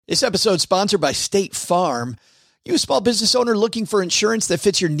This episode is sponsored by State Farm. You a small business owner looking for insurance that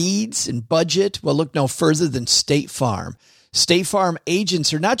fits your needs and budget? Well, look no further than State Farm. State Farm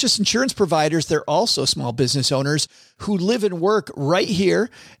agents are not just insurance providers, they're also small business owners who live and work right here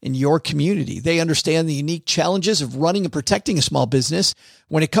in your community. They understand the unique challenges of running and protecting a small business.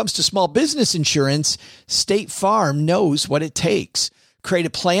 When it comes to small business insurance, State Farm knows what it takes. Create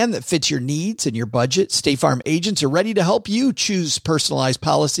a plan that fits your needs and your budget. State Farm agents are ready to help you choose personalized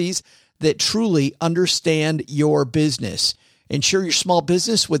policies that truly understand your business. Insure your small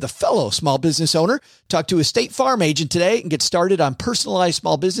business with a fellow small business owner. Talk to a State Farm agent today and get started on personalized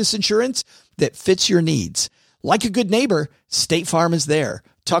small business insurance that fits your needs. Like a good neighbor, State Farm is there.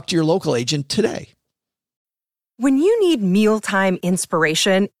 Talk to your local agent today. When you need mealtime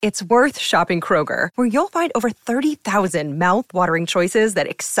inspiration, it's worth shopping Kroger, where you'll find over 30,000 mouth-watering choices that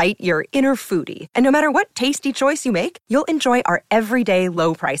excite your inner foodie. And no matter what tasty choice you make, you'll enjoy our everyday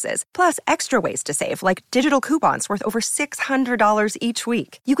low prices, plus extra ways to save, like digital coupons worth over $600 each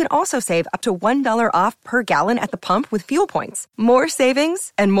week. You can also save up to $1 off per gallon at the pump with fuel points. More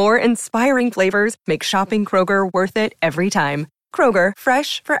savings and more inspiring flavors make shopping Kroger worth it every time. Kroger,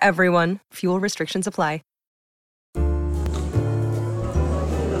 fresh for everyone. Fuel restrictions apply.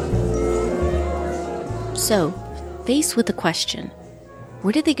 So, faced with the question,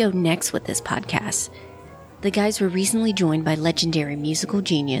 where did they go next with this podcast? The guys were recently joined by legendary musical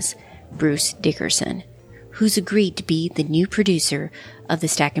genius Bruce Dickerson, who's agreed to be the new producer of the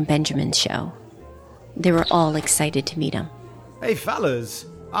Stack and Benjamin show. They were all excited to meet him. Hey fellas,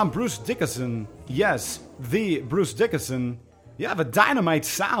 I'm Bruce Dickerson. Yes, the Bruce Dickerson. You have a dynamite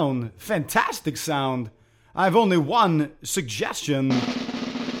sound, fantastic sound. I have only one suggestion.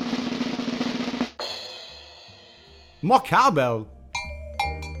 More cowbell.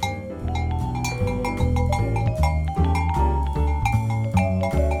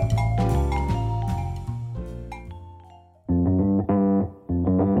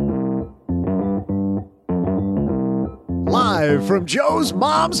 Live from Joe's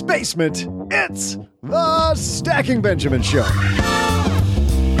mom's basement, it's the Stacking Benjamin Show.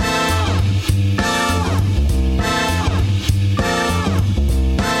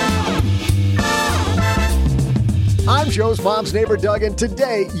 I'm Joe's mom's neighbor, Doug, and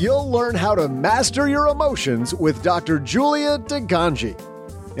today you'll learn how to master your emotions with Dr. Julia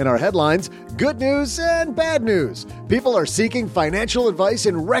DeGangi. In our headlines, good news and bad news. People are seeking financial advice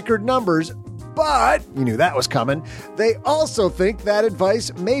in record numbers, but you knew that was coming. They also think that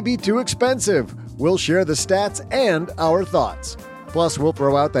advice may be too expensive. We'll share the stats and our thoughts. Plus, we'll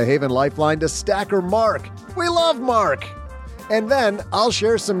throw out the Haven Lifeline to Stacker Mark. We love Mark. And then I'll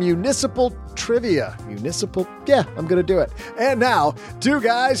share some municipal trivia. Yeah, I'm going to do it. And now, two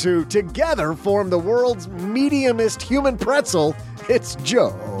guys who together form the world's mediumest human pretzel. It's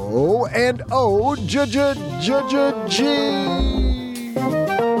Joe and O-G.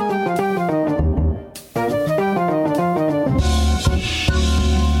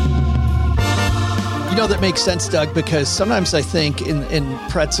 You know, that makes sense, Doug, because sometimes I think in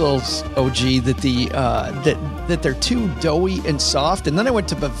pretzels, OG, that that they're too doughy and soft. And then I went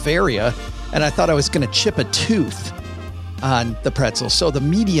to Bavaria, and I thought I was going to chip a tooth on the pretzel. So the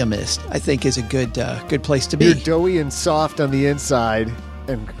mediumist, I think, is a good place to be. You're doughy and soft on the inside,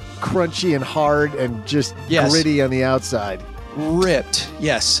 and crunchy and hard, and just gritty on the outside. Ripped,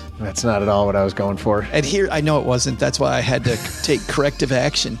 yes. That's not at all what I was going for. And here, I know it wasn't. That's why I had to take corrective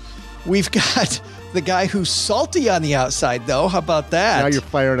action. We've got the guy who's salty on the outside, though. How about that? Now you're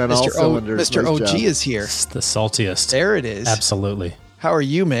firing on all cylinders. Mr. Nice OG job. is here. It's the saltiest. There it is. Absolutely. How are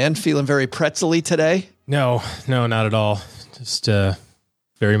you, man? Feeling very pretzel-y today? No, not at all. Just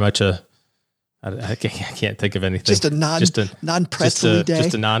very much I can't think of anything. Just a non-pretzel-y day?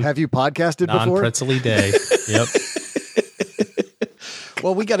 Have you podcasted before? Non-pretzel-y day. Yep.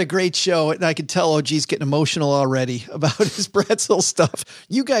 Well, we got a great show, and I can tell OG's getting emotional already about his pretzel stuff.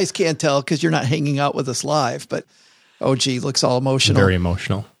 You guys can't tell because you're not hanging out with us live, but OG looks all emotional. Very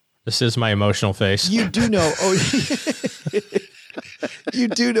emotional. This is my emotional face. You do know, you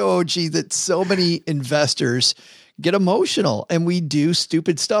do know, OG, that so many investors get emotional, and we do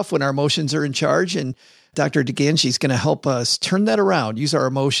stupid stuff when our emotions are in charge. And Dr. DeGangi is going to help us turn that around, use our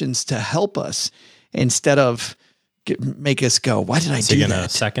emotions to help us instead of make us go, why did I do that? Is he going to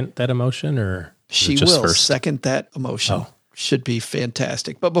second that emotion, or she will second that emotion? Oh. Should be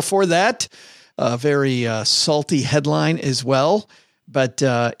fantastic. But before that, a very salty headline as well. But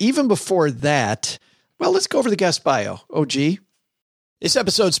even before that, well, let's go over the guest bio. OG. This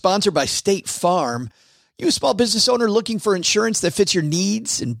episode is sponsored by State Farm. You a small business owner looking for insurance that fits your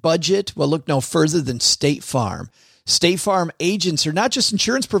needs and budget? Well, look no further than State Farm. State Farm agents are not just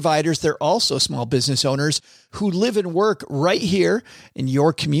insurance providers, they're also small business owners who live and work right here in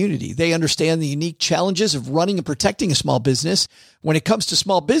your community. They understand the unique challenges of running and protecting a small business. When it comes to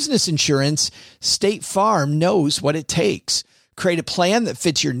small business insurance, State Farm knows what it takes. Create a plan that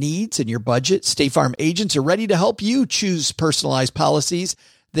fits your needs and your budget. State Farm agents are ready to help you choose personalized policies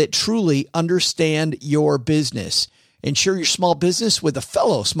that truly understand your business. Insure your small business with a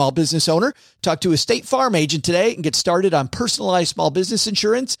fellow small business owner. Talk to a State Farm agent today and get started on personalized small business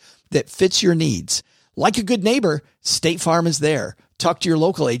insurance that fits your needs. Like a good neighbor, State Farm is there. Talk to your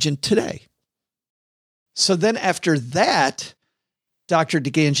local agent today. So then after that, Dr.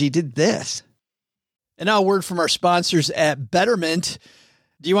 DeGangi did this. And now a word from our sponsors at Betterment.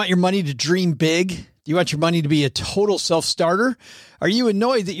 Do you want your money to dream big? Do you want your money to be a total self-starter? Are you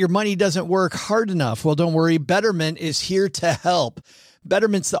annoyed that your money doesn't work hard enough? Well, don't worry. Betterment is here to help.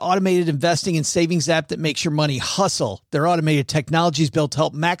 Betterment's the automated investing and savings app that makes your money hustle. Their automated technology is built to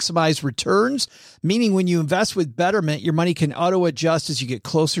help maximize returns, meaning when you invest with Betterment, your money can auto-adjust as you get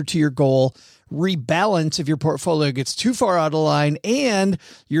closer to your goal, rebalance if your portfolio gets too far out of line, and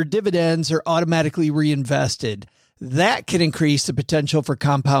your dividends are automatically reinvested. That can increase the potential for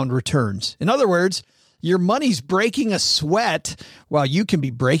compound returns. In other words, your money's breaking a sweat while you can be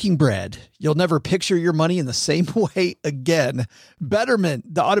breaking bread. You'll never picture your money in the same way again.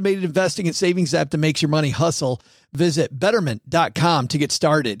 Betterment, the automated investing and savings app that makes your money hustle. Visit betterment.com to get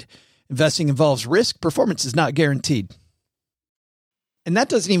started. Investing involves risk. Performance is not guaranteed. And that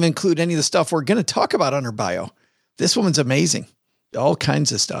doesn't even include any of the stuff we're going to talk about on her bio. This woman's amazing. All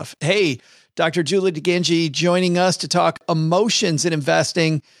kinds of stuff. Hey, Dr. Julia DeGangi joining us to talk emotions in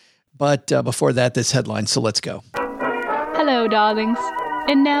investing. But before that, this headline. So let's go. Hello, darlings.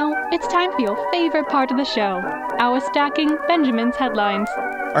 And now it's time for your favorite part of the show, our Stacking Benjamin's headlines.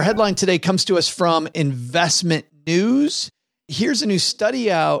 Our headline today comes to us from Investment News. Here's a new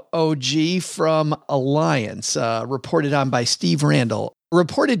study out, OG, from Alliance, reported on by Steve Randall. A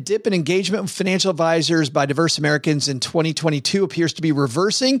reported dip in engagement with financial advisors by diverse Americans in 2022 appears to be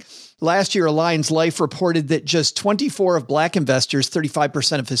reversing. Last year, Alliance Life reported that just 24 of Black investors,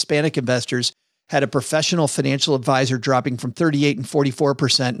 35% of Hispanic investors had a professional financial advisor, dropping from 38 and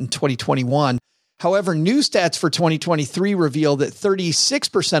 44% in 2021. However, new stats for 2023 reveal that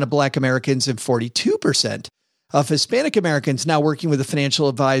 36% of Black Americans and 42% of Hispanic Americans now working with a financial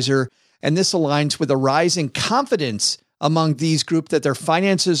advisor. And this aligns with a rise in confidence among these group that their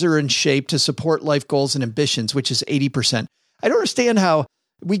finances are in shape to support life goals and ambitions, which is 80%. I don't understand how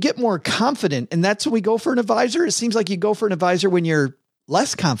we get more confident and that's when we go for an advisor. It seems like you go for an advisor when you're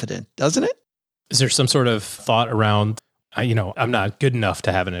less confident, doesn't it? Is there some sort of thought around, I'm not good enough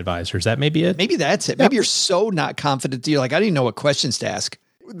to have an advisor? Is that maybe it? Maybe that's it. Maybe you're so not confident that you're like, I didn't know what questions to ask.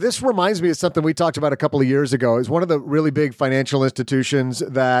 This reminds me of something we talked about a couple of years ago. It's one of the really big financial institutions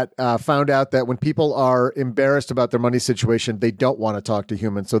that found out that when people are embarrassed about their money situation, they don't want to talk to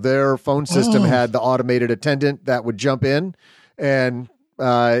humans. So their phone system had the automated attendant that would jump in. And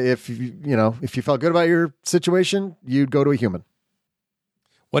if you felt good about your situation, you'd go to a human.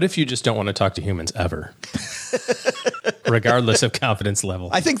 What if you just don't want to talk to humans ever, regardless of confidence level?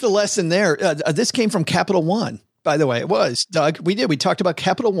 I think the lesson there, this came from Capital One. By the way, it was, Doug. We talked about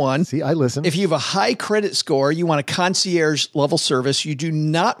Capital One. See, I listen. If you have a high credit score, you want a concierge level service. You do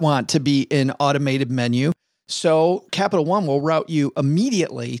not want to be in automated menu. So Capital One will route you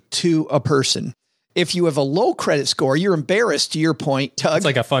immediately to a person. If you have a low credit score, you're embarrassed, to your point, Doug. It's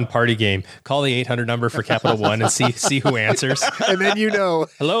like a fun party game. Call the 800 number for Capital One and see who answers. And then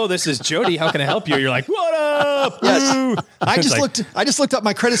hello, this is Jody. How can I help you? You're like, what up? Yes. I just looked up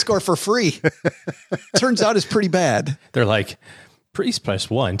my credit score for free. Turns out it's pretty bad. They're like, please press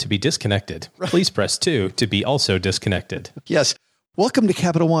 1 to be disconnected. Please press 2 to be also disconnected. Yes. Welcome to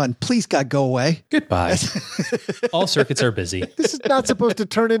Capital One. Please, God, go away. Goodbye. All circuits are busy. This is not supposed to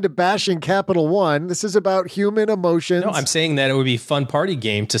turn into bashing Capital One. This is about human emotions. No, I'm saying that it would be a fun party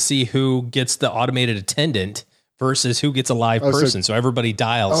game to see who gets the automated attendant versus who gets a live person. So everybody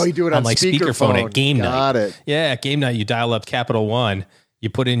dials. Oh, you do it on like speakerphone at game night. Got it. Yeah, at game night, you dial up Capital One, you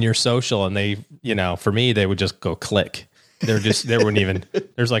put in your social, and they, for me, they would just go click. There's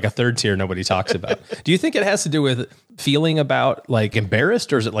like a third tier nobody talks about. Do you think it has to do with feeling about like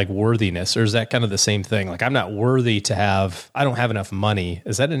embarrassed, or is it like worthiness, or is that kind of the same thing? Like, I'm not worthy I don't have enough money.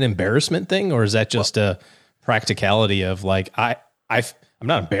 Is that an embarrassment thing, or is that just a practicality of like, I'm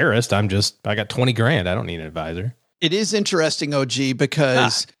not embarrassed. I got 20 grand. I don't need an advisor. It is interesting, OG,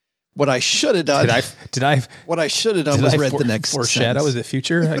 because what I should have done. What I should have done was read the next foreshadow. Is it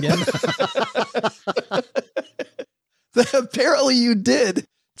future again? Apparently you did.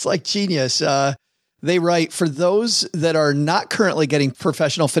 It's like genius. They write, for those that are not currently getting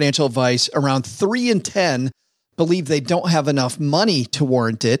professional financial advice, around 3 in 10 believe they don't have enough money to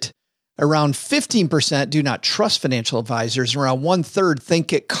warrant it. Around 15% do not trust financial advisors. And around 1/3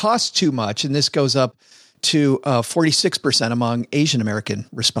 think it costs too much. And this goes up to 46% among Asian American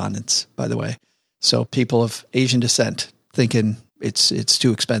respondents, by the way. So people of Asian descent thinking it's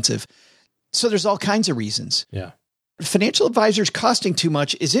too expensive. So there's all kinds of reasons. Yeah. Financial advisors costing too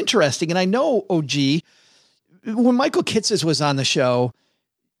much is interesting. And I know, OG, when Michael Kitces was on the show,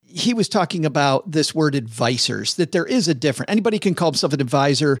 he was talking about this word advisors, that there is a difference. Anybody can call himself an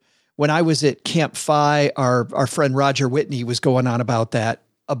advisor. When I was at Camp Phi, our friend Roger Whitney was going on about that,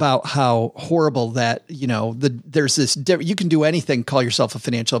 about how horrible that, there's this, you can do anything, call yourself a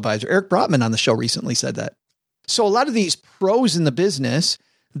financial advisor. Eric Brotman on the show recently said that. So a lot of these pros in the business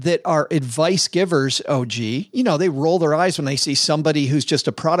that are advice givers, OG, they roll their eyes when they see somebody who's just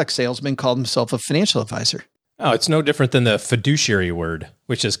a product salesman call himself a financial advisor. Oh, it's no different than the fiduciary word,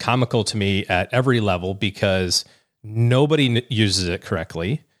 which is comical to me at every level because nobody uses it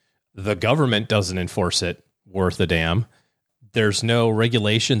correctly. The government doesn't enforce it worth a damn. There's no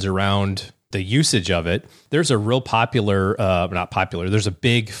regulations around the usage of it. There's a real there's a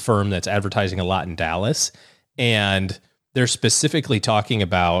big firm that's advertising a lot in Dallas, and they're specifically talking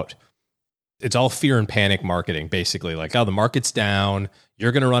about, it's all fear and panic marketing, basically. Like, oh, the market's down,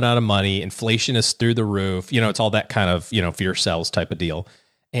 you're going to run out of money, inflation is through the roof. It's all that kind of, fear sells type of deal.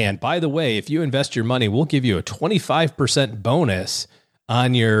 And by the way, if you invest your money, we'll give you a 25% bonus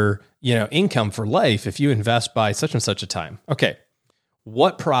on your, income for life if you invest by such and such a time. Okay.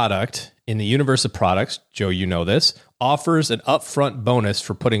 What product in the universe of products, Joe, you know this, offers an upfront bonus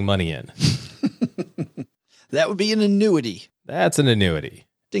for putting money in? That would be an annuity. That's an annuity.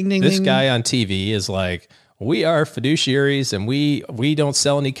 Ding, ding, this ding. guy on TV is like, we are fiduciaries and we don't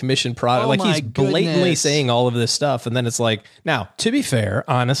sell any commission product. Oh, like, he's blatantly goodness. saying all of this stuff. And then it's like, now, to be fair,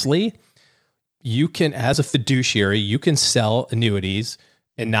 honestly, you can, as a fiduciary, you can sell annuities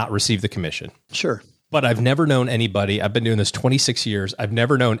and not receive the commission. Sure. But I've never known anybody, I've been doing this 26 years, I've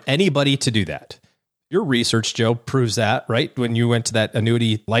never known anybody to do that. Your research, Joe, proves that, right? When you went to that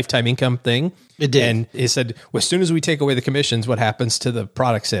annuity lifetime income thing. It did. And it said, well, as soon as we take away the commissions, what happens to the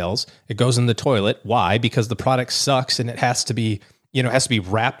product sales? It goes in the toilet. Why? Because the product sucks and it has to be,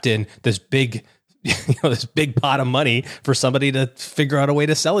 wrapped in this big, this big pot of money for somebody to figure out a way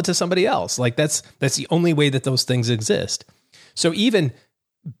to sell it to somebody else. Like, that's the only way that those things exist. So even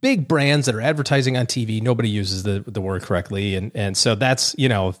big brands that are advertising on TV, nobody uses the word correctly. And so that's,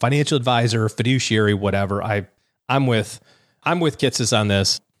 financial advisor, fiduciary, whatever. I'm with Kitces on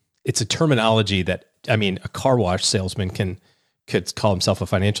this. It's a terminology that, a car wash salesman could call himself a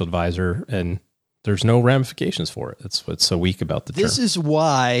financial advisor and there's no ramifications for it. That's what's so weak about the term. This is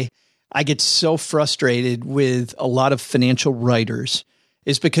why I get so frustrated with a lot of financial writers,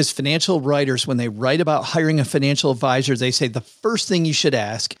 is because financial writers, when they write about hiring a financial advisor, they say the first thing you should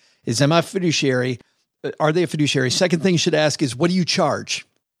ask is, am I a fiduciary? Are they a fiduciary? Second thing you should ask is, what do you charge?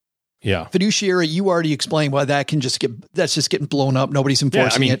 Yeah. Fiduciary, you already explained why that's just getting blown up. Nobody's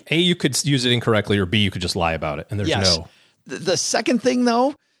enforcing it. A, you could use it incorrectly, or B, you could just lie about it. And there's no. The second thing,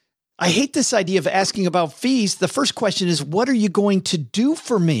 though, I hate this idea of asking about fees. The first question is, what are you going to do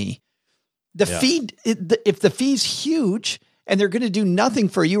for me? If the fee's huge and they're going to do nothing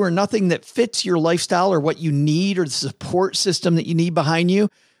for you or nothing that fits your lifestyle or what you need or the support system that you need behind you,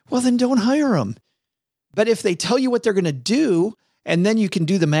 well, then don't hire them. But if they tell you what they're going to do, and then you can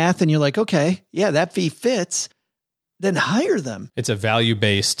do the math and you're like, okay, yeah, that fee fits, then hire them. It's a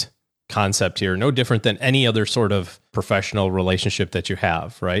value-based concept here, no different than any other sort of professional relationship that you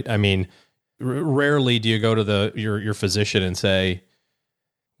have, right? Rarely do you go to your physician and say,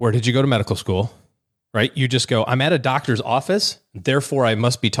 where did you go to medical school? Right? You just go, I'm at a doctor's office, therefore I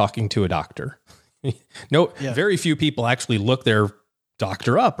must be talking to a doctor. Very few people actually look their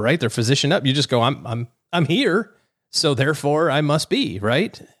doctor up, right? Their physician up. You just go, I'm here, so therefore I must be,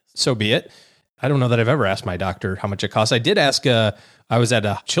 right? So be it. I don't know that I've ever asked my doctor how much it costs. I did ask, I was at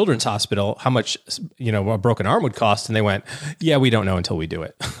a children's hospital, how much, a broken arm would cost. And they went, yeah, we don't know until we do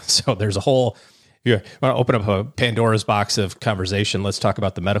it. So there's a whole, you want to open up a Pandora's box of conversation. Let's talk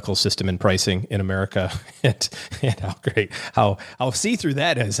about the medical system and pricing in America and how see-through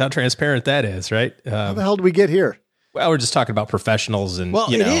that is, how transparent that is, right? How the hell did we get here? Well, we're just talking about professionals and,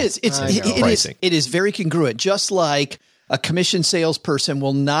 it is. pricing. It is very congruent. Just like a commission salesperson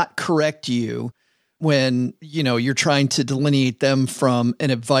will not correct you when, you're trying to delineate them from an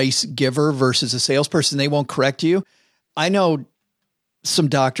advice giver versus a salesperson. They won't correct you. I know some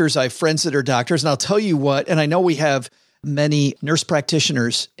doctors, I have friends that are doctors, and I'll tell you what, and I know we have many nurse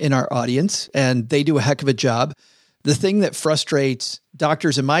practitioners in our audience, and they do a heck of a job. The thing that frustrates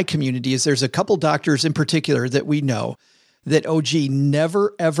doctors in my community is there's a couple doctors in particular that we know that OG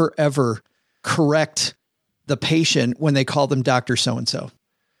never, ever, ever correct the patient when they call them Dr. So-and-so.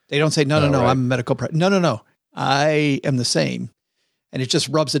 They don't say, no, I'm a medical no, I am the same. And it just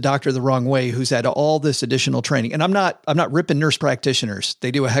rubs the doctor the wrong way who's had all this additional training. And I'm not ripping nurse practitioners.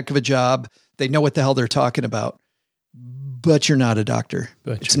 They do a heck of a job. They know what the hell they're talking about, but you're not a doctor.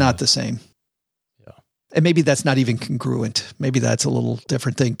 It's not the same. Yeah. And maybe that's not even congruent. Maybe that's a little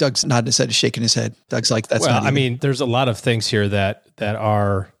different thing. Doug's nodding his head, is shaking his head. Doug's like, that's not even. I mean, there's a lot of things here that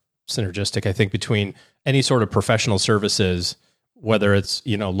are synergistic, I think, between any sort of professional services, whether it's,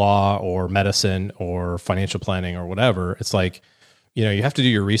 law or medicine or financial planning or whatever. It's like, you have to do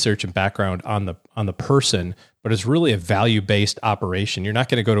your research and background on the person, but it's really a value-based operation. You're not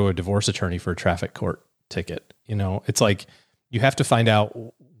going to go to a divorce attorney for a traffic court ticket. It's like you have to find out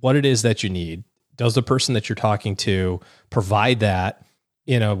what it is that you need. Does the person that you're talking to provide that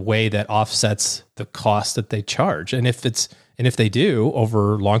in a way that offsets the cost that they charge? And if they do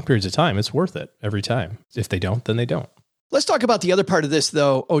over long periods of time, it's worth it every time. If they don't, then they don't. Let's talk about the other part of this,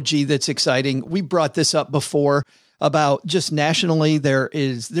 though, OG, that's exciting. We brought this up before about just nationally,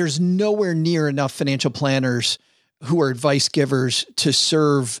 there's nowhere near enough financial planners who are advice givers to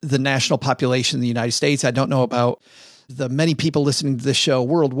serve the national population in the United States. I don't know about the many people listening to this show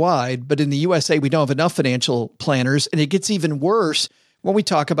worldwide, but in the USA, we don't have enough financial planners. And it gets even worse when we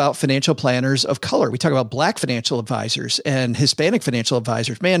talk about financial planners of color. We talk about Black financial advisors and Hispanic financial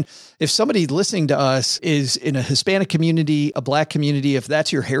advisors. Man, if somebody listening to us is in a Hispanic community, a Black community, if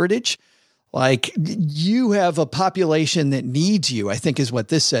that's your heritage, like you have a population that needs you, I think is what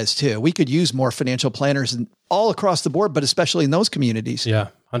this says too. We could use more financial planners all across the board, but especially in those communities. Yeah,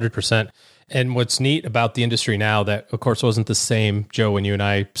 100%. And what's neat about the industry now that of course wasn't the same, Joe, when you and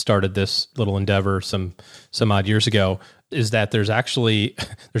I started this little endeavor some odd years ago, is that there's actually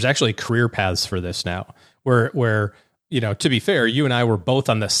career paths for this now where, to be fair, you and I were both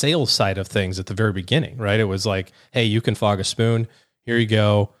on the sales side of things at the very beginning, right? It was like, hey, you can fog a spoon. Here you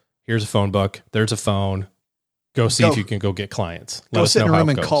go. Here's a phone book. There's a phone. Go see if you can go get clients. Go sit in a room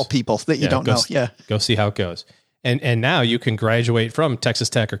and call people that you don't know. Yeah. Go see how it goes. And now you can graduate from Texas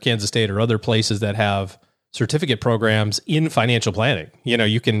Tech or Kansas State or other places that have certificate programs in financial planning.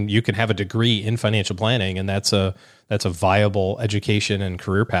 You can have a degree in financial planning, and that's a viable education and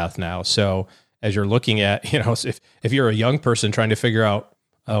career path now. So as you're looking at, if you're a young person trying to figure out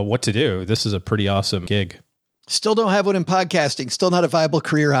what to do, this is a pretty awesome gig. Still don't have one in podcasting. Still not a viable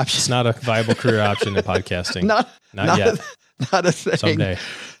career option. It's not a viable career option in podcasting. Not yet. Not a thing.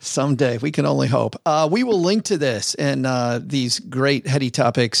 Someday. We can only hope. We will link to this and these great heady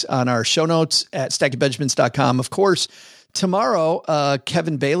topics on our show notes at stackingbenjamins.com. Of course, tomorrow,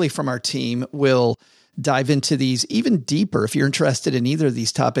 Kevin Bailey from our team will dive into these even deeper if you're interested in either of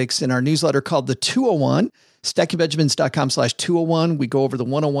these topics in our newsletter called The 201. stackingbenjamins.com/201. We go over the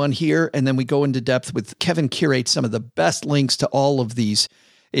 101 here, and then we go into depth with Kevin curates some of the best links to all of these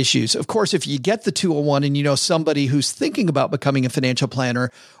issues. Of course, if you get the 201 and you know somebody who's thinking about becoming a financial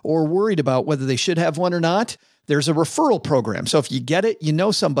planner or worried about whether they should have one or not, there's a referral program. So if you get it, you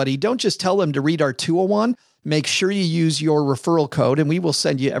know somebody, don't just tell them to read our 201. Make sure you use your referral code, and we will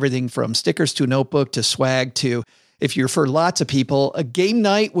send you everything from stickers to a notebook to swag to, if you refer lots of people, a game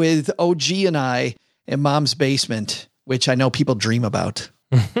night with OG and I in Mom's basement, which I know people dream about.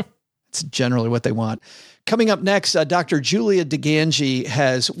 It's generally what they want. Coming up next, Dr. Julia DeGangi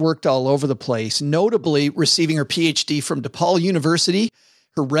has worked all over the place, notably receiving her PhD from DePaul University,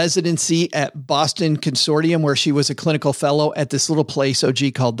 her residency at Boston Consortium, where she was a clinical fellow at this little place,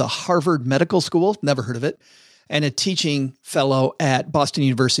 OG, called the Harvard Medical School. Never heard of it. And a teaching fellow at Boston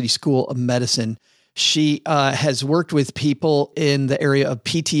University School of Medicine. She has worked with people in the area of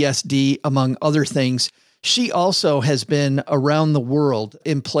PTSD, among other things. She also has been around the world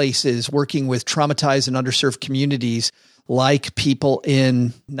in places working with traumatized and underserved communities like people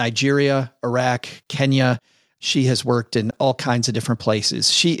in Nigeria, Iraq, Kenya. She has worked in all kinds of different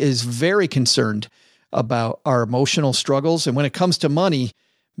places. She is very concerned about our emotional struggles. And when it comes to money,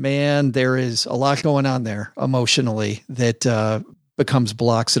 man, there is a lot going on there emotionally that becomes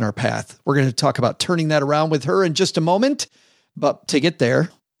blocks in our path. We're going to talk about turning that around with her in just a moment. But to get there,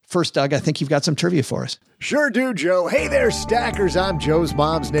 first, Doug, I think you've got some trivia for us. Sure do, Joe. Hey there, stackers. I'm Joe's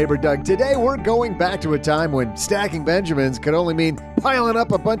mom's neighbor, Doug. Today, we're going back to a time when stacking Benjamins could only mean piling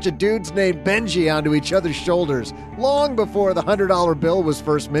up a bunch of dudes named Benji onto each other's shoulders. Long before the $100 bill was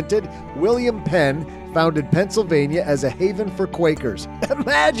first minted, William Penn founded Pennsylvania as a haven for Quakers.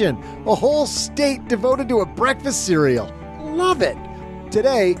 Imagine a whole state devoted to a breakfast cereal. Love it.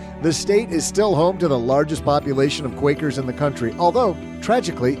 Today, the state is still home to the largest population of Quakers in the country, although,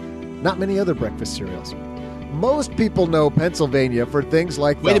 tragically, not many other breakfast cereals. Most people know Pennsylvania for things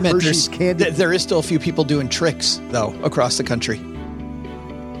like Wait a minute, Hershey's candy. There is still a few people doing tricks, though, across the country.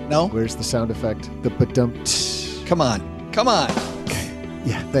 No? Where's the sound effect? The ba-dum. Come on.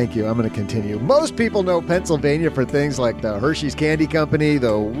 Yeah, thank you. I'm going to continue. Most people know Pennsylvania for things like the Hershey's Candy Company,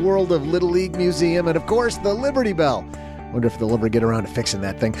 the World of Little League Museum, and of course, the Liberty Bell. Wonder if they'll ever get around to fixing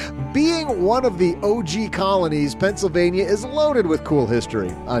that thing. Being one of the OG colonies, Pennsylvania is loaded with cool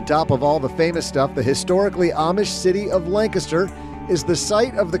history. On top of all the famous stuff, the historically Amish city of Lancaster is the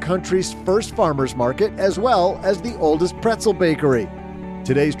site of the country's first farmers market, as well as the oldest pretzel bakery.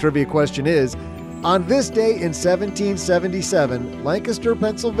 Today's trivia question is, on this day in 1777, Lancaster,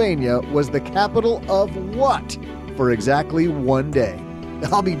 Pennsylvania was the capital of what for exactly one day?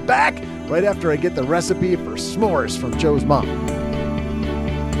 I'll be back right after I get the recipe for s'mores from Joe's mom.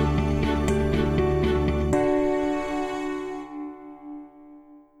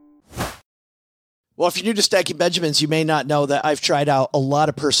 Well, if you're new to Stacking Benjamins, you may not know that I've tried out a lot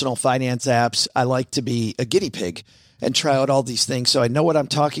of personal finance apps. I like to be a guinea pig and try out all these things, so I know what I'm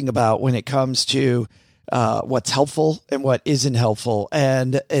talking about when it comes to what's helpful and what isn't helpful.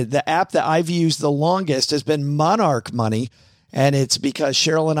 And the app that I've used the longest has been Monarch Money. And it's because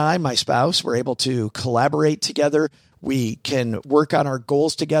Cheryl and I, my spouse, were able to collaborate together. We can work on our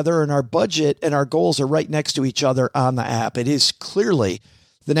goals together, and our budget and our goals are right next to each other on the app. It is clearly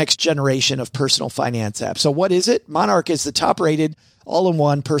the next generation of personal finance app. So what is it? Monarch is the top-rated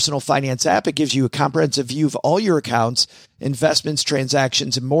all-in-one personal finance app. It gives you a comprehensive view of all your accounts, investments,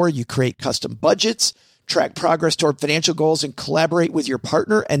 transactions, and more. You create custom budgets, track progress toward financial goals, and collaborate with your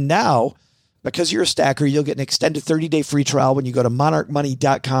partner. And now, because you're a stacker, you'll get an extended 30-day free trial when you go to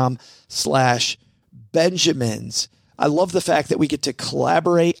monarchmoney.com/Benjamins. I love the fact that we get to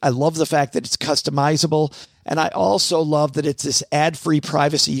collaborate. I love the fact that it's customizable. And I also love that it's this ad-free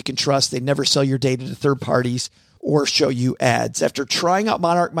privacy you can trust. They never sell your data to third parties or show you ads. After trying out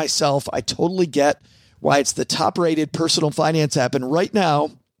Monarch myself, I totally get why it's the top-rated personal finance app. And right now,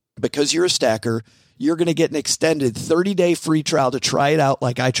 because you're a stacker, you're going to get an extended 30-day free trial to try it out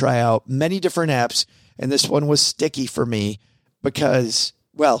like I try out many different apps. And this one was sticky for me because,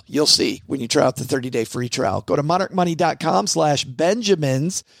 well, you'll see when you try out the 30-day free trial. Go to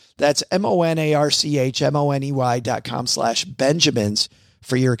monarchmoney.com/Benjamins. That's monarchmoney.com/Benjamins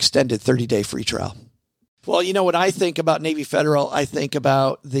for your extended 30-day free trial. Well, you know, when I think about Navy Federal, I think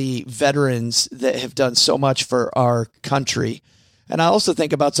about the veterans that have done so much for our country. And I also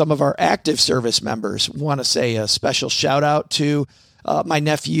think about some of our active service members. I want to say a special shout out to my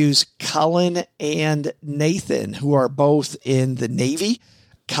nephews, Colin and Nathan, who are both in the Navy.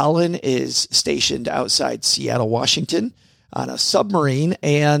 Colin is stationed outside Seattle, Washington on a submarine,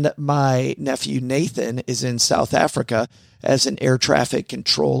 and my nephew Nathan is in South Africa as an air traffic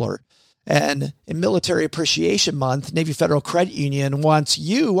controller. And in Military Appreciation Month, Navy Federal Credit Union wants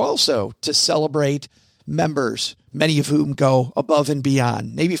you also to celebrate members, many of whom go above and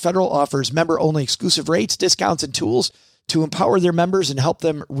beyond. Navy Federal offers member-only exclusive rates, discounts, and tools to empower their members and help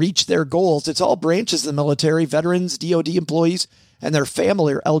them reach their goals. It's all branches of the military. Veterans, DoD employees, and their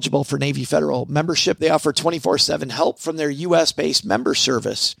family are eligible for Navy Federal membership. They offer 24/7 help from their U.S.-based member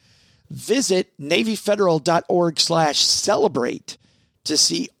service. Visit NavyFederal.org/celebrate to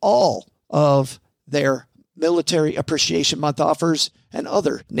see all of their Military Appreciation Month offers and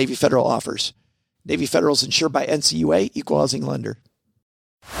other Navy Federal offers. Navy Federal is insured by NCUA, Equal Housing Lender.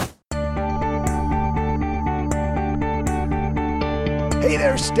 Hey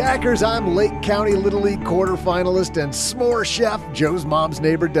there, stackers. I'm Lake County Little League quarterfinalist and s'more chef, Joe's mom's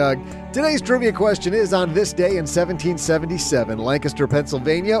neighbor, Doug. Today's trivia question is, on this day in 1777, Lancaster,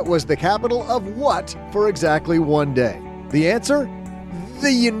 Pennsylvania was the capital of what for exactly one day? The answer?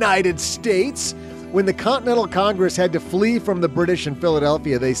 The United States. When the Continental Congress had to flee from the British in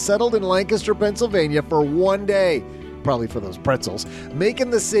Philadelphia, they settled in Lancaster, Pennsylvania for one day, probably for those pretzels, making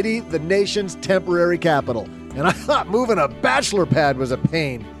the city the nation's temporary capital. And I thought moving a bachelor pad was a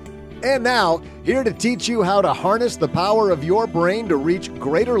pain. And now, here to teach you how to harness the power of your brain to reach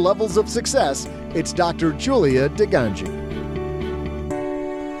greater levels of success, it's Dr. Julia DeGangi.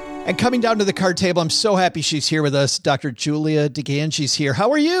 And coming down to the card table, I'm so happy she's here with us. Dr. Julia DeGangi's here. How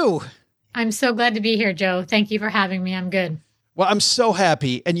are you? I'm so glad to be here, Joe. Thank you for having me. I'm good. Well, I'm so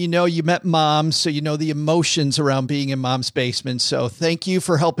happy. And you met Mom, so you know the emotions around being in Mom's basement. So thank you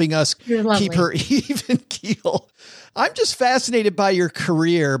for helping us keep her even keel. I'm just fascinated by your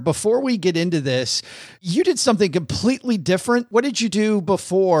career. Before we get into this, you did something completely different. What did you do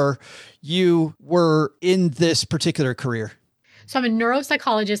before you were in this particular career? So I'm a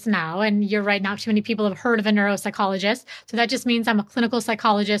neuropsychologist now, and you're right, not too many people have heard of a neuropsychologist. So that just means I'm a clinical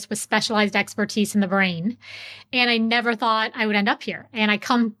psychologist with specialized expertise in the brain. And I never thought I would end up here. And I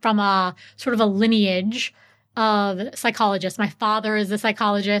come from a sort of a lineage of psychologists. My father is a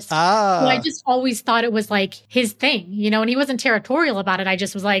psychologist. So I just always thought it was like his thing, and he wasn't territorial about it. I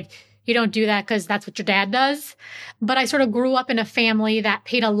just was like, you don't do that because that's what your dad does. But I sort of grew up in a family that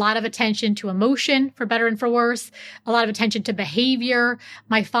paid a lot of attention to emotion, for better and for worse, a lot of attention to behavior.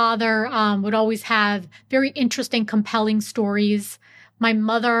 My father would always have very interesting, compelling stories. My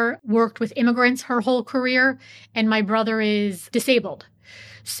mother worked with immigrants her whole career, and my brother is disabled.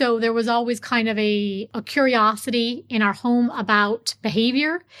 So there was always kind of a curiosity in our home about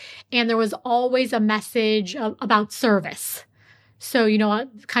behavior, and there was always a message about service. So,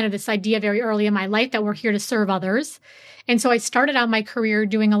 kind of this idea very early in my life that we're here to serve others. And so I started out my career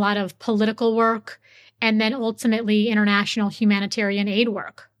doing a lot of political work and then ultimately international humanitarian aid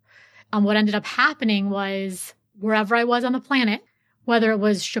work. What ended up happening was wherever I was on the planet, whether it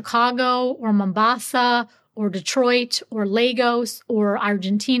was Chicago or Mombasa or Detroit or Lagos or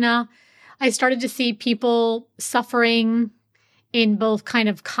Argentina, I started to see people suffering in both kind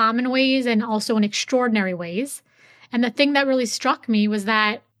of common ways and also in extraordinary ways. And the thing that really struck me was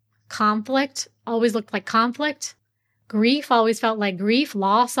that conflict always looked like conflict. Grief always felt like grief.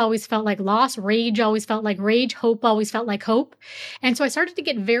 Loss always felt like loss. Rage always felt like rage. Hope always felt like hope. And so I started to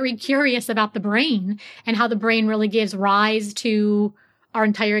get very curious about the brain and how the brain really gives rise to our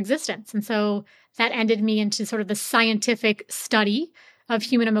entire existence. And so that ended me into sort of the scientific study of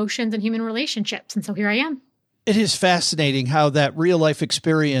human emotions and human relationships. And so here I am. It is fascinating how that real life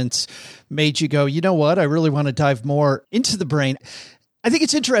experience made you go, you know what? I really want to dive more into the brain. I think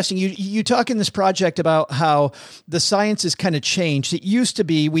it's interesting. You talk in this project about how the science has kind of changed. It used to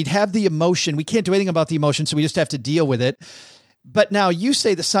be we'd have the emotion. We can't do anything about the emotion, so we just have to deal with it. But now you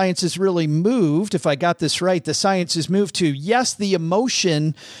say the science has really moved. If I got this right, the science has moved to, yes, the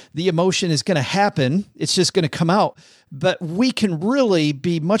emotion is going to happen. It's just going to come out. But we can really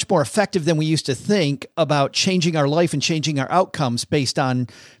be much more effective than we used to think about changing our life and changing our outcomes based on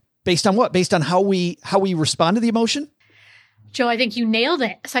what? Based on how we respond to the emotion? Joe, I think you nailed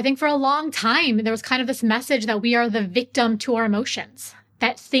it. So I think for a long time, there was kind of this message that we are the victim to our emotions,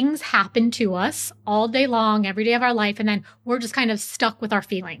 that things happen to us all day long, every day of our life, and then we're just kind of stuck with our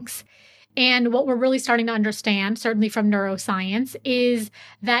feelings. And what we're really starting to understand, certainly from neuroscience, is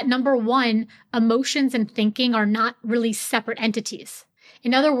that number one, emotions and thinking are not really separate entities.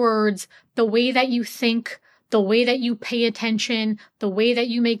 In other words, the way that you think, the way that you pay attention, the way that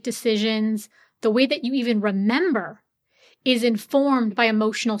you make decisions, the way that you even remember is informed by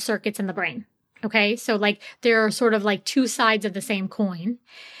emotional circuits in the brain. Okay. So like there are sort of like two sides of the same coin,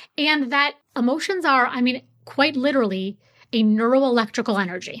 and that emotions are, quite literally a neuroelectrical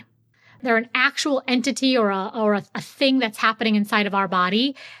energy. They're an actual entity or a thing that's happening inside of our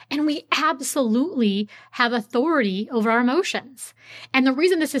body. And we absolutely have authority over our emotions. And the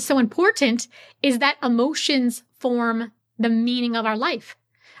reason this is so important is that emotions form the meaning of our life.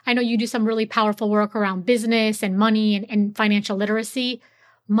 I know you do some really powerful work around business and money and financial literacy.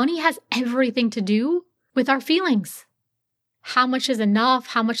 Money has everything to do with our feelings. How much is enough?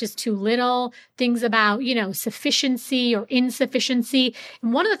 How much is too little? Things about, sufficiency or insufficiency.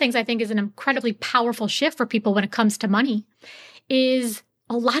 And one of the things I think is an incredibly powerful shift for people when it comes to money is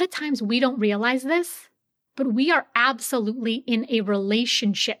a lot of times we don't realize this, but we are absolutely in a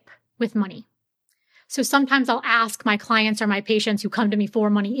relationship with money. So sometimes I'll ask my clients or my patients who come to me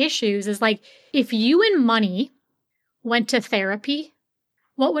for money issues is like, if you and money went to therapy,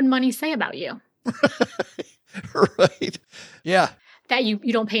 what would money say about you? Right. Yeah. That you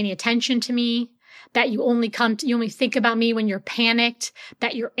don't pay any attention to me, that you only think about me when you're panicked,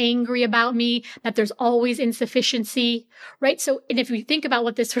 that you're angry about me, that there's always insufficiency, right? So, and if we think about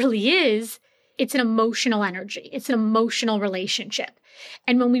what this really is, it's an emotional energy. It's an emotional relationship.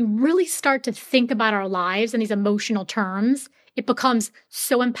 And when we really start to think about our lives in these emotional terms, it becomes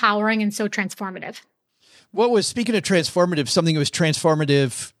so empowering and so transformative. Speaking of transformative, something that was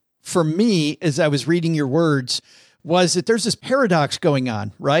transformative for me as I was reading your words was that there's this paradox going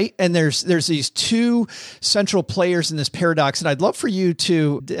on, right? And there's these two central players in this paradox. And I'd love for you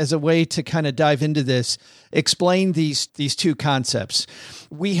to, as a way to kind of dive into this, explain these two concepts.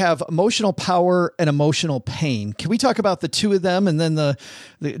 We have emotional power and emotional pain. Can we talk about the two of them and then the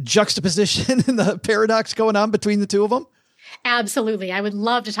juxtaposition and the paradox going on between the two of them? Absolutely. I would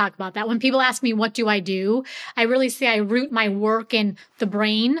love to talk about that. When people ask me, what do? I really say I root my work in the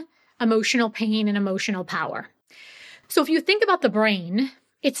brain, emotional pain, and emotional power. So if you think about the brain,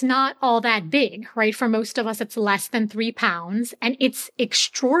 it's not all that big, right? For most of us, it's less than 3 pounds, and it's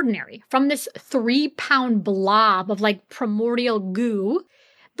extraordinary. From this 3-pound blob of like primordial goo,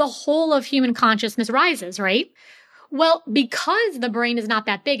 the whole of human consciousness rises, right? Well, because the brain is not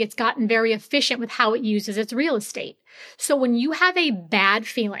that big, it's gotten very efficient with how it uses its real estate. So when you have a bad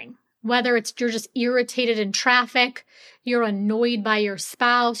feeling, whether it's you're just irritated in traffic, you're annoyed by your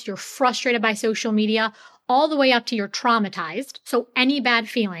spouse, you're frustrated by social media, all the way up to you're traumatized. So any bad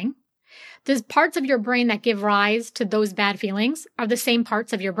feeling, the parts of your brain that give rise to those bad feelings are the same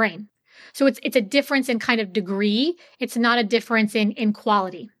parts of your brain. So it's a difference in kind of degree. It's not a difference in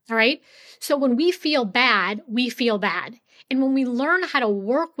quality. All right. So when we feel bad, we feel bad. And when we learn how to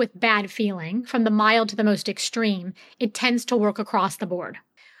work with bad feeling from the mild to the most extreme, it tends to work across the board.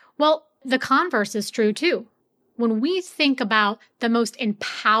 Well, the converse is true too. When we think about the most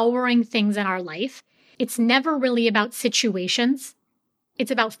empowering things in our life, it's never really about situations.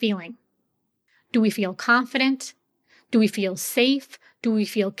 It's about feeling. Do we feel confident? Do we feel safe? Do we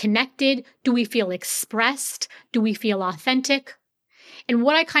feel connected? Do we feel expressed? Do we feel authentic? And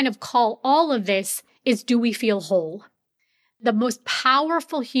what I kind of call all of this is, do we feel whole? The most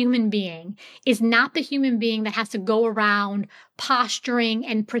powerful human being is not the human being that has to go around posturing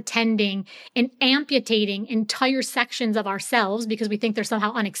and pretending and amputating entire sections of ourselves because we think they're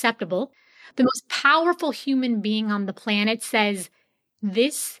somehow unacceptable. The most powerful human being on the planet says,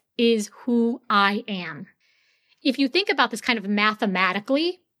 this is who I am. If you think about this kind of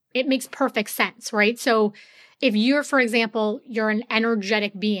mathematically, it makes perfect sense, right? So if you're, for example, you're an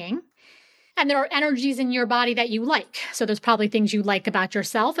energetic being, and there are energies in your body that you like. So there's probably things you like about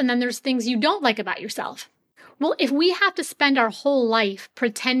yourself, and then there's things you don't like about yourself. Well, if we have to spend our whole life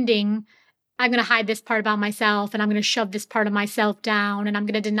pretending I'm going to hide this part about myself, and I'm going to shove this part of myself down, and I'm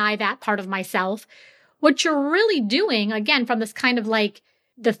going to deny that part of myself, what you're really doing, again, from this kind of like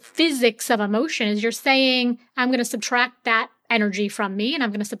the physics of emotion, is you're saying, I'm going to subtract that energy from me, and I'm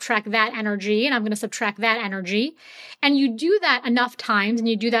going to subtract that energy, and I'm going to subtract that energy. And you do that enough times, and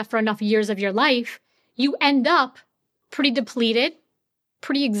you do that for enough years of your life, you end up pretty depleted,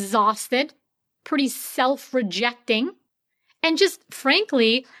 pretty exhausted, pretty self-rejecting, and just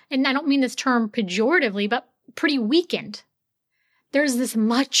frankly, and I don't mean this term pejoratively, but pretty weakened. There's this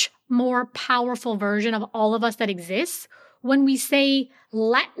much more powerful version of all of us that exists when we say,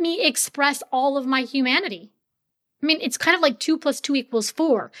 let me express all of my humanity. I mean, it's kind of like 2 + 2 =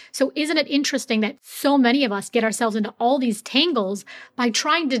 4. So isn't it interesting that so many of us get ourselves into all these tangles by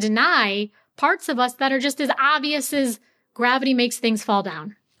trying to deny parts of us that are just as obvious as gravity makes things fall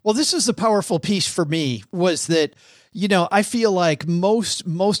down? Well, this is the powerful piece for me, was that, you know, I feel like most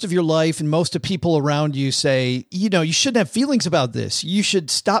of your life and most of people around you say, you know, you shouldn't have feelings about this. You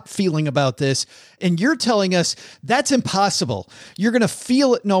should stop feeling about this. And you're telling us that's impossible. You're going to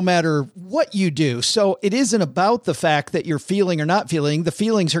feel it no matter what you do. So it isn't about the fact that you're feeling or not feeling. The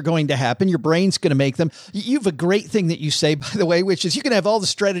feelings are going to happen. Your brain's going to make them. You have a great thing that you say, by the way, which is you can have all the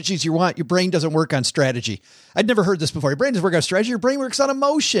strategies you want. Your brain doesn't work on strategy. I'd never heard this before. Your brain doesn't work on strategy. Your brain works on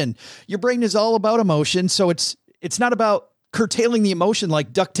emotion. Your brain is all about emotion. So it's not about curtailing the emotion,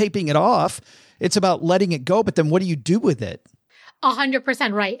 like duct taping it off. It's about letting it go. But then what do you do with it?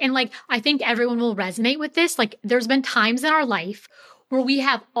 100% right. And like, I think everyone will resonate with this. Like, there's been times in our life where we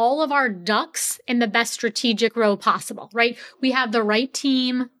have all of our ducks in the best strategic row possible, right? We have the right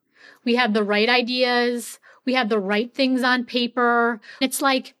team. We have the right ideas. We have the right things on paper. It's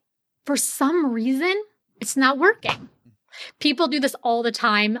like, for some reason, it's not working. People do this all the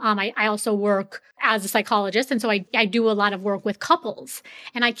time. I also work as a psychologist, and so I do a lot of work with couples.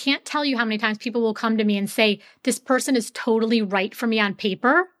 And I can't tell you how many times people will come to me and say, this person is totally right for me on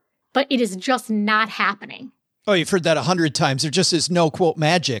paper, but it is just not happening. Oh, you've heard that 100 times. There just is no, quote,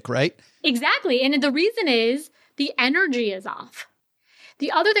 magic, right? Exactly. And the reason is the energy is off.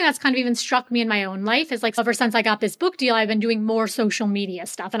 The other thing that's kind of even struck me in my own life is like, ever since I got this book deal, I've been doing more social media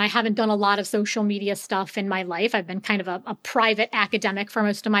stuff. And I haven't done a lot of social media stuff in my life. I've been kind of a private academic for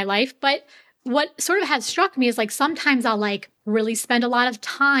most of my life. But what sort of has struck me is like, sometimes I'll like really spend a lot of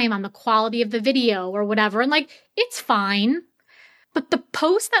time on the quality of the video or whatever. And like, it's fine. But the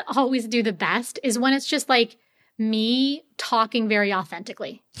posts that always do the best is when it's just like me talking very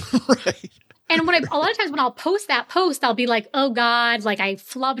authentically. Right. And a lot of times when I'll post that post, I'll be like, oh God, like I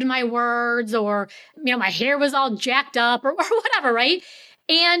flubbed my words, or, my hair was all jacked up or whatever, right?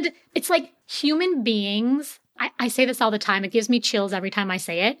 And it's like human beings, I say this all the time. It gives me chills every time I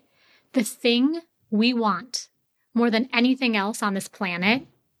say it. The thing we want more than anything else on this planet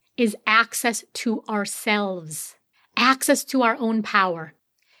is access to ourselves, access to our own power.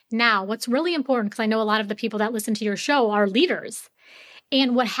 Now, what's really important, because I know a lot of the people that listen to your show are leaders.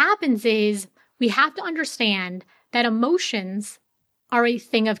 And what happens is we have to understand that emotions are a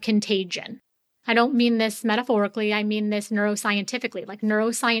thing of contagion. I don't mean this metaphorically. I mean this neuroscientifically. Like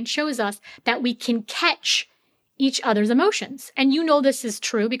neuroscience shows us that we can catch each other's emotions. And you know this is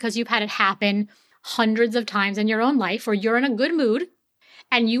true because you've had it happen hundreds of times in your own life where you're in a good mood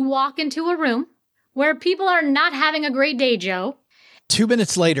and you walk into a room where people are not having a great day, Joe. 2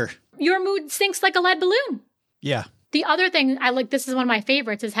 minutes later, your mood sinks like a lead balloon. Yeah. The other thing I like, this is one of my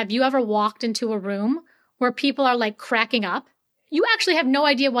favorites, is have you ever walked into a room where people are like cracking up? You actually have no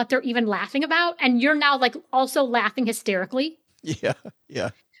idea what they're even laughing about. And you're now like also laughing hysterically. Yeah.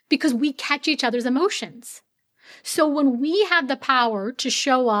 Yeah. Because we catch each other's emotions. So when we have the power to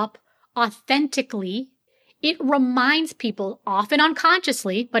show up authentically, it reminds people, often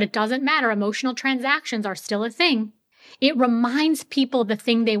unconsciously, but it doesn't matter. Emotional transactions are still a thing. It reminds people the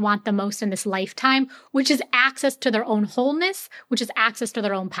thing they want the most in this lifetime, which is access to their own wholeness, which is access to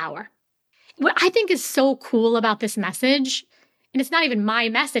their own power. What I think is so cool about this message, and it's not even my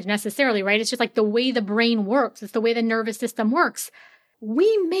message necessarily, right? It's just like the way the brain works. It's the way the nervous system works.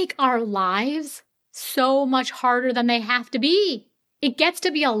 We make our lives so much harder than they have to be. It gets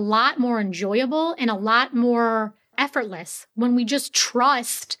to be a lot more enjoyable and a lot more effortless when we just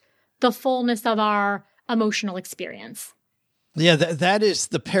trust the fullness of our emotional experience. Yeah, that is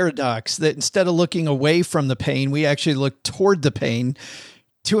the paradox, that instead of looking away from the pain, we actually look toward the pain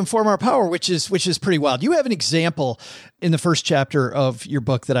to inform our power, which is pretty wild. You have an example in the first chapter of your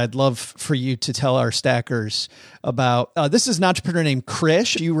book that I'd love for you to tell our stackers about. This is an entrepreneur named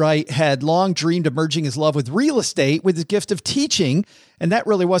Krish. You write, had long dreamed of merging his love with real estate with his gift of teaching, and that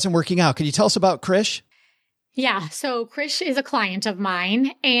really wasn't working out. Can you tell us about Krish? Yeah. So Krish is a client of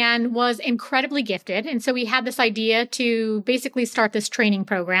mine and was incredibly gifted. And so we had this idea to basically start this training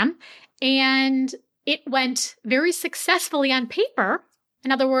program, and it went very successfully on paper.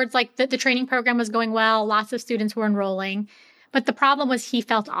 In other words, like the training program was going well. Lots of students were enrolling, but the problem was he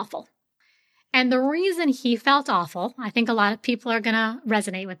felt awful. And the reason he felt awful, I think a lot of people are going to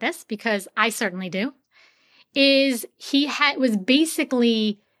resonate with this because I certainly do, is he was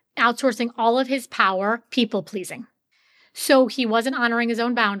basically outsourcing all of his power, people pleasing. So he wasn't honoring his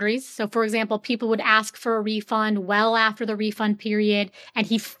own boundaries. So for example, people would ask for a refund well after the refund period, and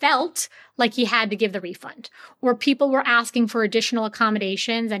he felt like he had to give the refund. Or people were asking for additional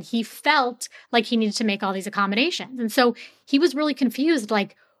accommodations, and he felt like he needed to make all these accommodations. And so he was really confused,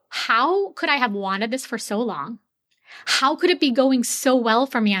 like, how could I have wanted this for so long? How could it be going so well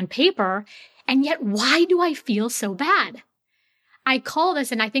for me on paper? And yet, why do I feel so bad? I call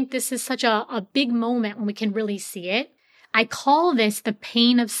this, and I think this is such a big moment when we can really see it, I call this the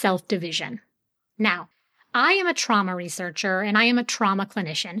pain of self-division. Now, I am a trauma researcher and I am a trauma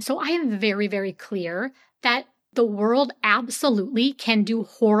clinician, so I am very, very clear that the world absolutely can do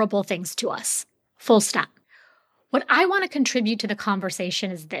horrible things to us. Full stop. What I want to contribute to the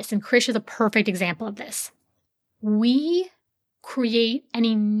conversation is this, and Krish is a perfect example of this. We create an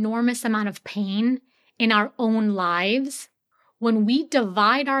enormous amount of pain in our own lives when we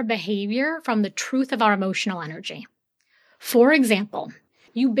divide our behavior from the truth of our emotional energy. For example,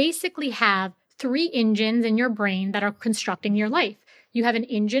 you basically have 3 engines in your brain that are constructing your life. You have an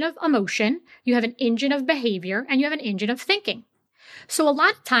engine of emotion, you have an engine of behavior, and you have an engine of thinking. So a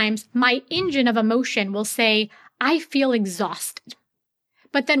lot of times, my engine of emotion will say, I feel exhausted.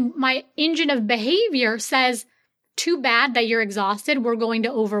 But then my engine of behavior says, too bad that you're exhausted, we're going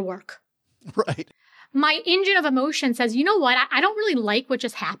to overwork. Right. My engine of emotion says, you know what, I don't really like what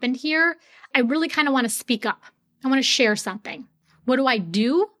just happened here. I really kind of want to speak up. I want to share something. What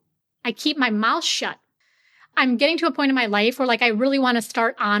do? I keep my mouth shut. I'm getting to a point in my life where I really want to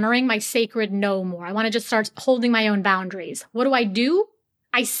start honoring my sacred no more. I want to just start holding my own boundaries. What do?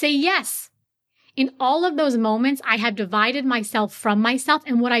 I say yes. In all of those moments, I have divided myself from myself,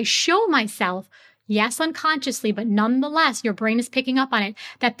 and what I show myself, yes, unconsciously, but nonetheless, your brain is picking up on it,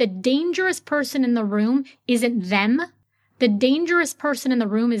 that the dangerous person in the room isn't them. The dangerous person in the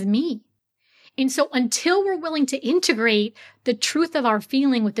room is me. And so until we're willing to integrate the truth of our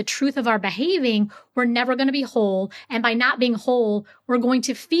feeling with the truth of our behaving, we're never going to be whole. And by not being whole, we're going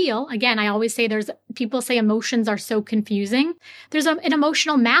to feel, again, I always say people say emotions are so confusing. There's an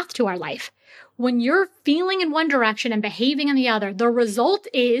emotional math to our life. When you're feeling in one direction and behaving in the other, the result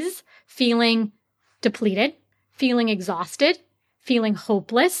is feeling depleted, feeling exhausted, feeling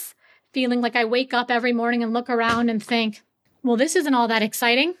hopeless, feeling like I wake up every morning and look around and think, well, this isn't all that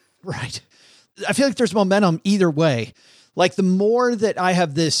exciting. Right. I feel like there's momentum either way. Like the more that I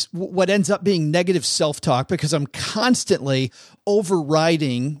have this, what ends up being negative self-talk, because I'm constantly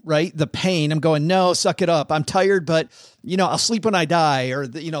overriding, right, the pain. I'm going, no, suck it up. I'm tired, but I'll sleep when I die, or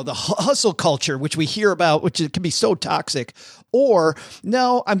the hustle culture, which we hear about, which it can be so toxic. Or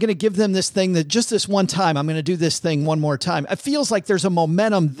no, I'm going to give them this thing that just this one time, I'm going to do this thing one more time. It feels like there's a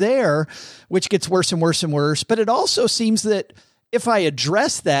momentum there, which gets worse and worse and worse. But it also seems that if I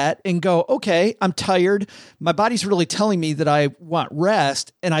address that and go, okay, I'm tired, my body's really telling me that I want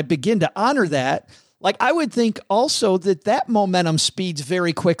rest, and I begin to honor that, like I would think also that momentum speeds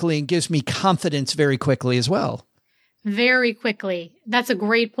very quickly and gives me confidence very quickly as well. Very quickly. That's a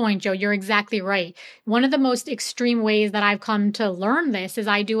great point, Joe. You're exactly right. One of the most extreme ways that I've come to learn this is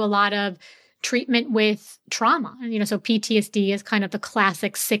I do a lot of treatment with trauma. So PTSD is kind of the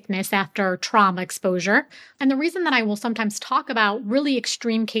classic sickness after trauma exposure. And the reason that I will sometimes talk about really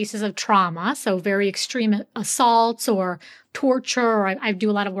extreme cases of trauma, so very extreme assaults or torture, or I do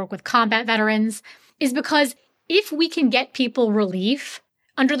a lot of work with combat veterans, is because if we can get people relief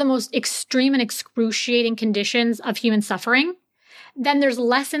under the most extreme and excruciating conditions of human suffering, then there's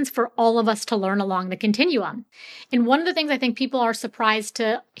lessons for all of us to learn along the continuum. And one of the things I think people are surprised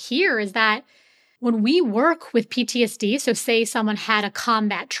to hear is that when we work with PTSD, so say someone had a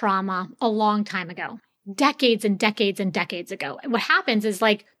combat trauma a long time ago, decades and decades and decades ago, what happens is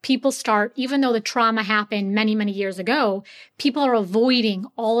like people start, even though the trauma happened many, many years ago, people are avoiding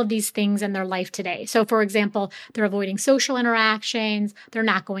all of these things in their life today. So for example, they're avoiding social interactions, they're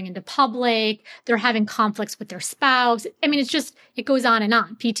not going into public, they're having conflicts with their spouse. It goes on and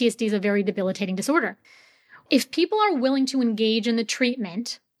on. PTSD is a very debilitating disorder. If people are willing to engage in the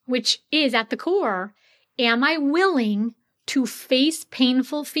treatment, which is at the core, am I willing to face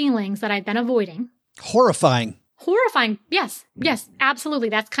painful feelings that I've been avoiding? Horrifying. Yes, absolutely.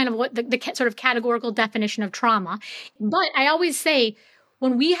 That's kind of what the sort of categorical definition of trauma. But I always say,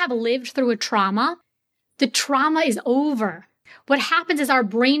 when we have lived through a trauma, the trauma is over. What happens is our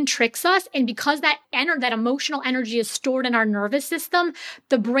brain tricks us, and because that emotional energy is stored in our nervous system,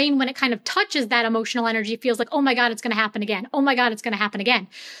 the brain, when it kind of touches that emotional energy, feels like, oh my God, it's going to happen again. Oh my God, it's going to happen again.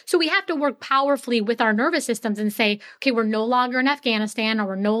 So we have to work powerfully with our nervous systems and say, okay, we're no longer in Afghanistan, or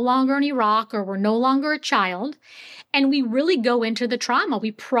we're no longer in Iraq, or we're no longer a child. And we really go into the trauma.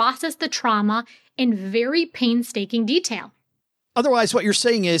 We process the trauma in very painstaking detail. Otherwise, what you're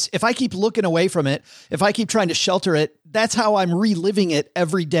saying is, if I keep looking away from it, if I keep trying to shelter it, that's how I'm reliving it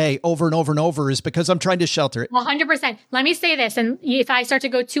every day over and over and over, is because I'm trying to shelter it. 100%. Let me say this, and if I start to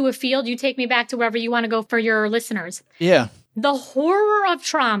go to a field, you take me back to wherever you want to go for your listeners. Yeah. The horror of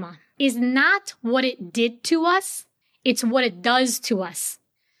trauma is not what it did to us. It's what it does to us.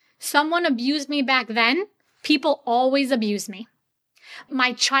 Someone abused me back then. People always abuse me.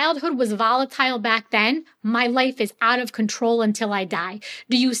 My childhood was volatile back then. My life is out of control until I die.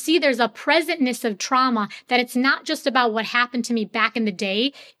 Do you see there's a presentness of trauma that it's not just about what happened to me back in the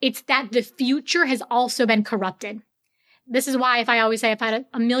day. It's that the future has also been corrupted. This is why if I always say if I had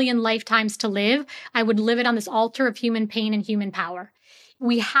a million lifetimes to live, I would live it on this altar of human pain and human power.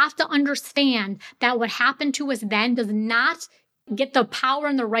 We have to understand that what happened to us then does not get the power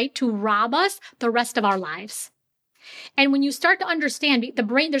and the right to rob us the rest of our lives. And when you start to understand the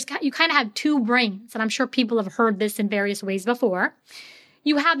brain, you kind of have two brains, and I'm sure people have heard this in various ways before.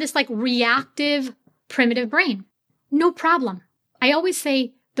 You have this like reactive, primitive brain. No problem. I always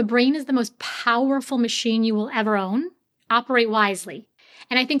say the brain is the most powerful machine you will ever own. Operate wisely.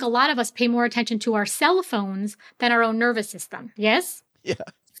 And I think a lot of us pay more attention to our cell phones than our own nervous system. Yes? Yeah.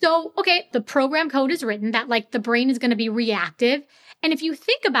 So, okay, the program code is written that like the brain is going to be reactive. And if you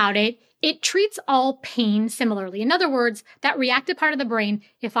think about it, it treats all pain similarly. In other words, that reactive part of the brain,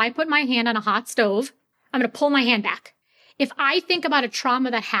 if I put my hand on a hot stove, I'm going to pull my hand back. If I think about a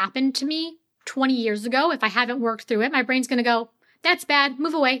trauma that happened to me 20 years ago, if I haven't worked through it, my brain's going to go, that's bad,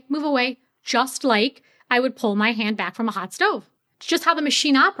 move away, just like I would pull my hand back from a hot stove. It's just how the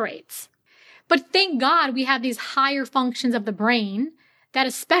machine operates. But thank God we have these higher functions of the brain that,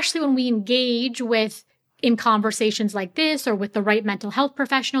 especially when we engage in conversations like this or with the right mental health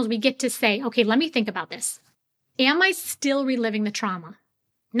professionals, we get to say, okay, let me think about this. Am I still reliving the trauma?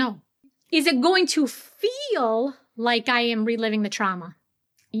 No. Is it going to feel like I am reliving the trauma?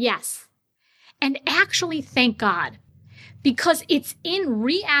 Yes. And actually, thank God, because it's in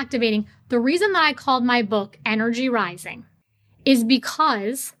reactivating. The reason that I called my book Energy Rising is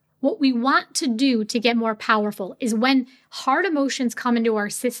because what we want to do to get more powerful is when hard emotions come into our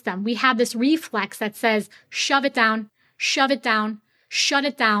system, we have this reflex that says, shove it down, shut it down,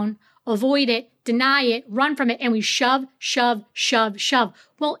 avoid it, deny it, run from it, and we shove.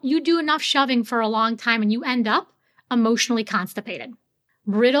 Well, you do enough shoving for a long time and you end up emotionally constipated,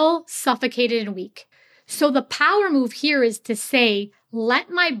 brittle, suffocated, and weak. So the power move here is to say, let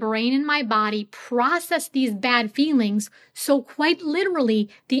my brain and my body process these bad feelings so quite literally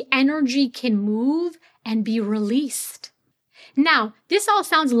the energy can move and be released. Now, this all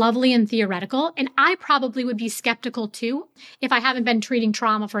sounds lovely and theoretical, and I probably would be skeptical too if I haven't been treating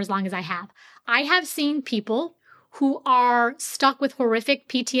trauma for as long as I have. I have seen people who are stuck with horrific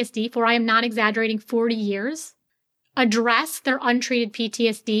PTSD for, I am not exaggerating, 40 years, address their untreated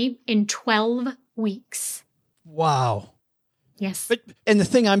PTSD in 12 weeks. Wow. Yes. And the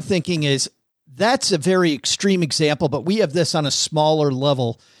thing I'm thinking is that's a very extreme example, but we have this on a smaller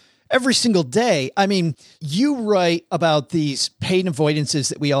level every single day. I mean, you write about these pain avoidances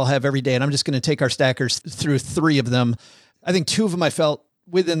that we all have every day, and I'm just going to take our stackers through 3 of them. I think 2 of them I felt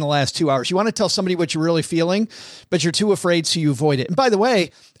within the last 2 hours. You want to tell somebody what you're really feeling, but you're too afraid, so you avoid it. And by the way,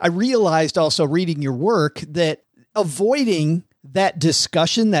 I realized also reading your work that avoiding that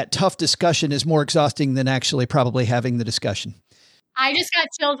discussion, that tough discussion, is more exhausting than actually probably having the discussion. I just got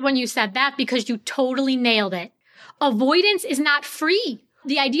chills when you said that because you totally nailed it. Avoidance is not free.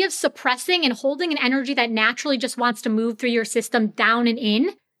 The idea of suppressing and holding an energy that naturally just wants to move through your system down and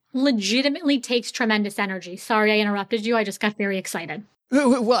in legitimately takes tremendous energy. Sorry, I interrupted you. I just got very excited.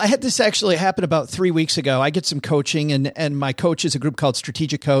 Well, I had this actually happen about 3 weeks ago. I get some coaching and my coach is a group called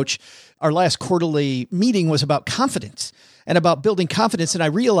Strategic Coach. Our last quarterly meeting was about confidence and about building confidence. And I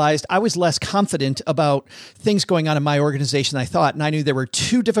realized I was less confident about things going on in my organization than I thought. And I knew there were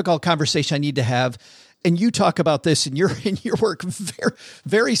 2 difficult conversations I need to have. And you talk about this in your work very,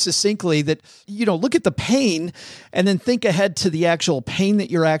 very succinctly that, look at the pain and then think ahead to the actual pain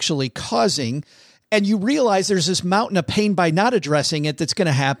that you're actually causing. And you realize there's this mountain of pain by not addressing it that's going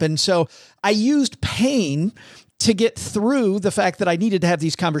to happen. So I used pain to get through the fact that I needed to have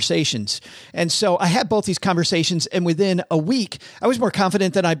these conversations. And so I had both these conversations, and within a week, I was more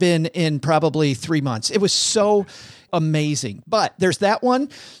confident than I've been in probably 3 months. It was so amazing. But there's that one.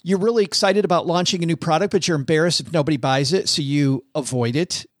 You're really excited about launching a new product, but you're embarrassed if nobody buys it, so you avoid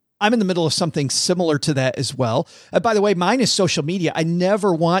it. I'm in the middle of something similar to that as well. By the way, mine is social media. I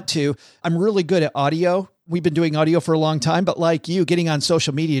never want to. I'm really good at audio. We've been doing audio for a long time, but like you, getting on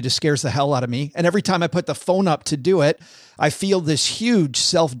social media just scares the hell out of me. And every time I put the phone up to do it, I feel this huge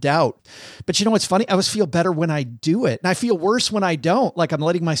self-doubt. But you know what's funny? I always feel better when I do it. And I feel worse when I don't, like I'm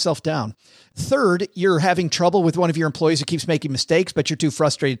letting myself down. Third, you're having trouble with one of your employees who keeps making mistakes, but you're too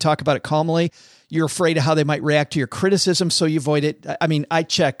frustrated to talk about it calmly. You're afraid of how they might react to your criticism, so you avoid it. I mean, I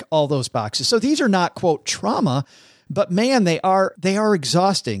check all those boxes. So these are not, quote, trauma, but man, they are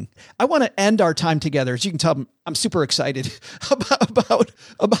exhausting. I want to end our time together. As you can tell, I'm super excited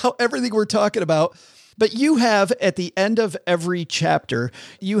about everything we're talking about. But you have, at the end of every chapter,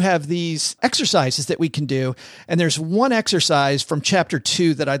 you have these exercises that we can do. And there's one exercise from chapter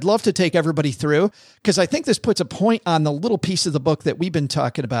 2 that I'd love to take everybody through, because I think this puts a point on the little piece of the book that we've been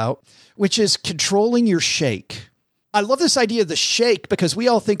talking about, which is controlling your shake. I love this idea of the shake because we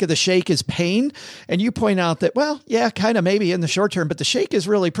all think of the shake as pain. And you point out that, well, yeah, kind of maybe in the short term, but the shake is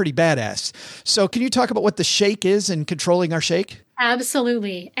really pretty badass. So can you talk about what the shake is and controlling our shake?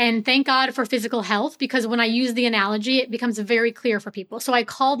 Absolutely. And thank God for physical health, because when I use the analogy, it becomes very clear for people. So I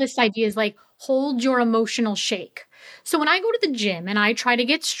call this idea as like, hold your emotional shake. So when I go to the gym and I try to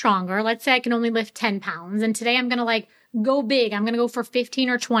get stronger, let's say I can only lift 10 pounds. And today I'm going to go big. I'm going to go for 15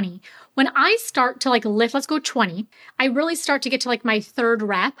 or 20. When I start to lift, let's go 20, I really start to get to my 3rd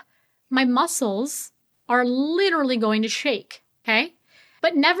rep. My muscles are literally going to shake. Okay.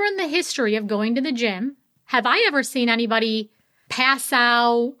 But never in the history of going to the gym have I ever seen anybody pass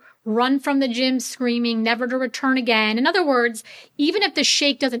out, run from the gym screaming, never to return again. In other words, even if the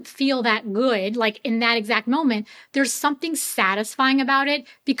shake doesn't feel that good, in that exact moment, there's something satisfying about it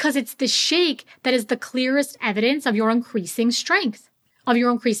because it's the shake that is the clearest evidence of your increasing strength, of your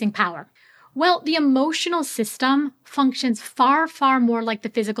increasing power. Well, the emotional system functions far, far more like the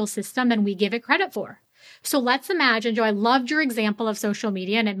physical system than we give it credit for. So let's imagine, Joe, I loved your example of social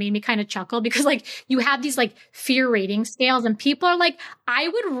media and it made me kind of chuckle because like you have these like fear rating scales and people are like, I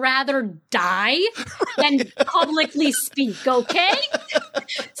would rather die than publicly speak. Okay.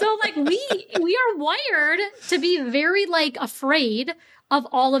 So like we are wired to be very like afraid of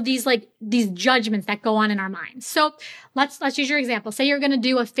all of these like these judgments that go on in our minds. So let's use your example. Say you're going to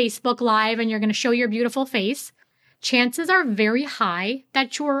do a Facebook Live and you're going to show your beautiful face. Chances are very high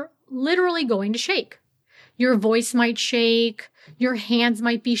that you're literally going to shake. Your voice might shake, your hands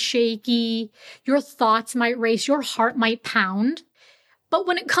might be shaky, your thoughts might race, your heart might pound. But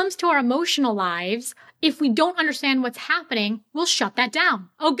when it comes to our emotional lives, if we don't understand what's happening, we'll shut that down.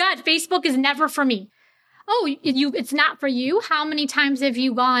 Oh God, Facebook is never for me. Oh, it's not for you? How many times have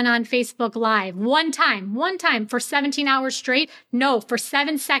you gone on Facebook Live? One time for 17 hours straight? No, for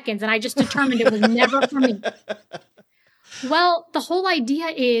 7 seconds. And I just determined it was never for me. Well, the whole idea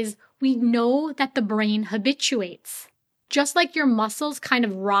is we know that the brain habituates. Just like your muscles kind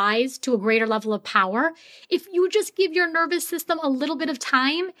of rise to a greater level of power, if you just give your nervous system a little bit of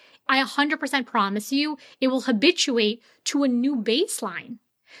time, I 100% promise you, it will habituate to a new baseline.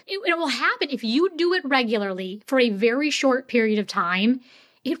 It will happen if you do it regularly for a very short period of time.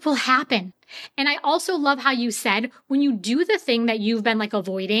 It will happen. And I also love how you said when you do the thing that you've been like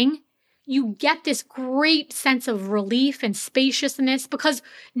avoiding, you get this great sense of relief and spaciousness because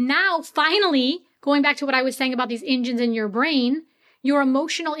now finally, going back to what I was saying about these engines in your brain, your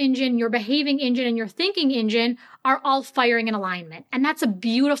emotional engine, your behaving engine, and your thinking engine are all firing in alignment. And that's a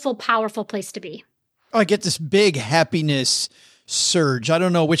beautiful, powerful place to be. Oh, I get this big happiness surge. I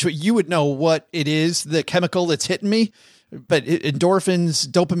don't know which way you would know what it is, the chemical that's hitting me, but endorphins,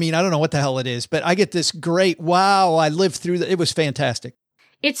 dopamine, I don't know what the hell it is, but I get this great, wow, I lived through that. It was fantastic.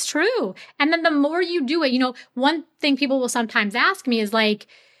 It's true. And then the more you do it, one thing people will sometimes ask me is like,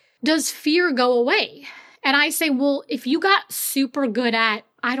 does fear go away? And I say, well, if you got super good at,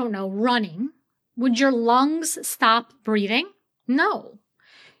 I don't know, running, would your lungs stop breathing? No.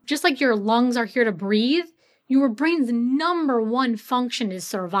 Just like your lungs are here to breathe, your brain's number one function is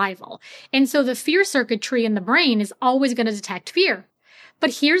survival. And so the fear circuitry in the brain is always going to detect fear.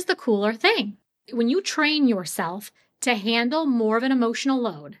 But here's the cooler thing. When you train yourself to handle more of an emotional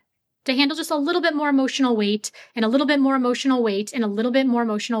load, to handle just a little bit more emotional weight and a little bit more emotional weight and a little bit more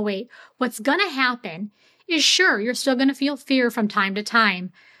emotional weight, what's going to happen is sure, you're still going to feel fear from time to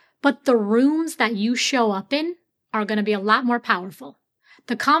time, but the rooms that you show up in are going to be a lot more powerful.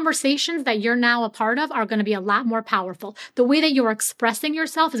 The conversations that you're now a part of are going to be a lot more powerful. The way that you're expressing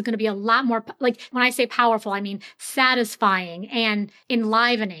yourself is going to be a lot more, like when I say powerful, I mean satisfying and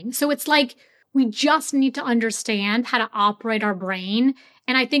enlivening. So it's like we just need to understand how to operate our brain.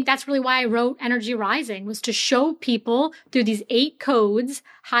 And I think that's really why I wrote Energy Rising, was to show people through these 8 codes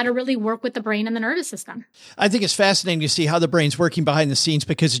how to really work with the brain and the nervous system. I think it's fascinating to see how the brain's working behind the scenes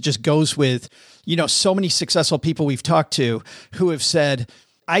because it just goes with, so many successful people we've talked to who have said,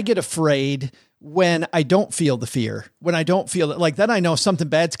 I get afraid when I don't feel the fear, when I don't feel it, like then I know something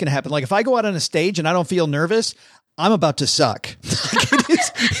bad's going to happen. Like if I go out on a stage and I don't feel nervous, I'm about to suck.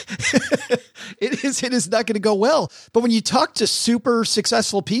 It is not going to go well. But when you talk to super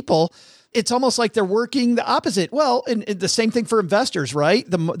successful people, it's almost like they're working the opposite. Well, and the same thing for investors, right?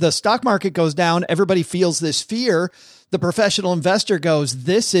 The stock market goes down. Everybody feels this fear. The professional investor goes,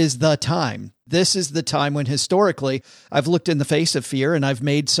 this is the time. This is the time when historically I've looked in the face of fear and I've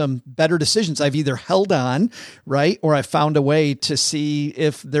made some better decisions. I've either held on, right? Or I found a way to see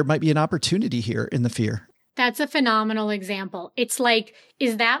if there might be an opportunity here in the fear. That's a phenomenal example. It's like,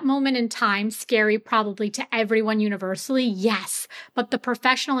 is that moment in time scary probably to everyone universally? Yes. But the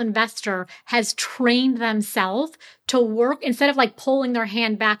professional investor has trained themselves to work instead of like pulling their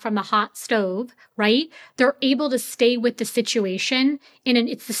hand back from the hot stove, right? They're able to stay with the situation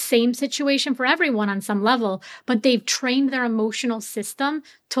it's the same situation for everyone on some level, but they've trained their emotional system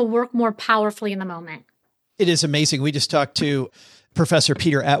to work more powerfully in the moment. It is amazing. We just talked to Professor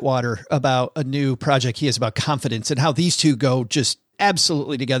Peter Atwater about a new project he has about confidence and how these two go just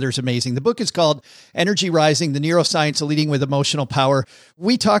absolutely together is amazing. The book is called Energy Rising, the Neuroscience of Leading with Emotional Power.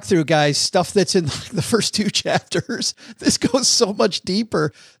 We talk through, guys, stuff that's in the first 2 chapters. This goes so much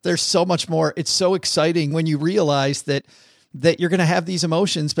deeper. There's so much more. It's so exciting when you realize that you're going to have these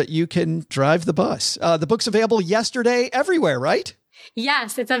emotions, but you can drive the bus. The book's available yesterday everywhere, right?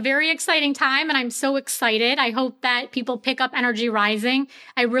 Yes, it's a very exciting time, and I'm so excited. I hope that people pick up Energy Rising.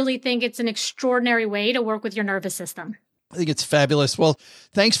 I really think it's an extraordinary way to work with your nervous system. I think it's fabulous. Well,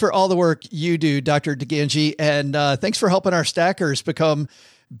 thanks for all the work you do, Dr. DeGangi, and thanks for helping our stackers become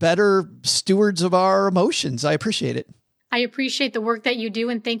better stewards of our emotions. I appreciate it. I appreciate the work that you do,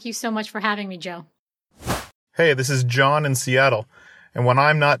 and thank you so much for having me, Joe. Hey, this is John in Seattle. And when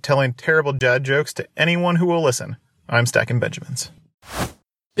I'm not telling terrible dad jokes to anyone who will listen, I'm stacking Benjamins.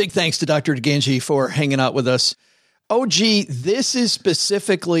 Big thanks to Dr. DeGangi for hanging out with us. OG, this is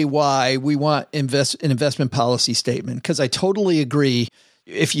specifically why we want an investment policy statement, because I totally agree.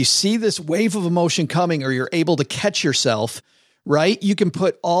 If you see this wave of emotion coming or you're able to catch yourself, right, you can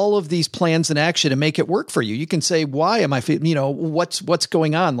put all of these plans in action and make it work for you. You can say, why am I, what's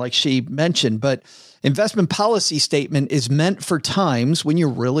going on, like she mentioned. But investment policy statement is meant for times when you're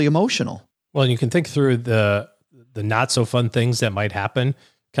really emotional. Well, you can think through the not so fun things that might happen,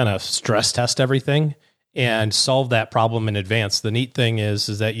 kind of stress test everything and solve that problem in advance. The neat thing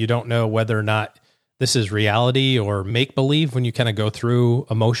is that you don't know whether or not this is reality or make believe when you kind of go through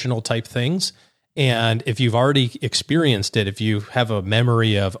emotional type things. And if you've already experienced it, if you have a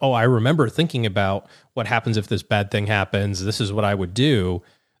memory of, oh, I remember thinking about what happens if this bad thing happens, this is what I would do,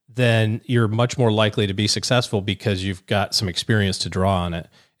 then you're much more likely to be successful because you've got some experience to draw on it.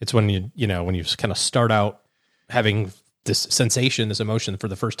 It's when when you kind of start out having this sensation, this emotion for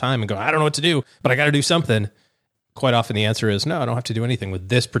the first time and go, I don't know what to do, but I got to do something. Quite often the answer is, no, I don't have to do anything with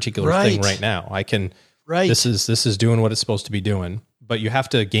this particular thing right now. I can, this is doing what it's supposed to be doing, but you have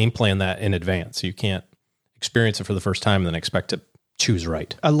to game plan that in advance. You can't experience it for the first time and then expect to choose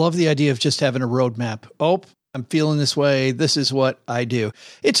right. I love the idea of just having a roadmap. Oh, I'm feeling this way. This is what I do.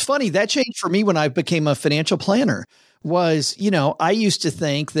 It's funny. That changed for me when I became a financial planner. Was, I used to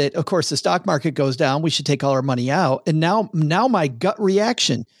think that, of course, the stock market goes down, we should take all our money out. And now my gut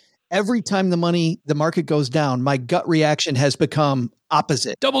reaction, every time the market goes down, my gut reaction has become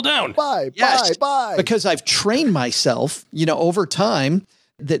opposite. Double down. Buy. Because I've trained myself, over time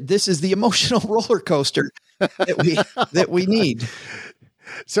that this is the emotional roller coaster that we need.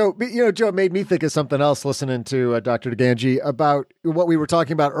 So, Joe, it made me think of something else listening to Dr. DeGangi about what we were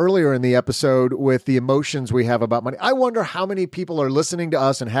talking about earlier in the episode with the emotions we have about money. I wonder how many people are listening to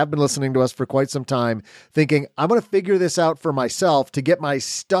us and have been listening to us for quite some time thinking, I'm going to figure this out for myself to get my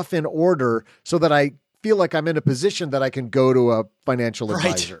stuff in order so that I feel like I'm in a position that I can go to a financial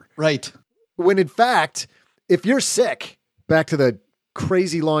advisor. Right. When in fact, if you're sick, back to the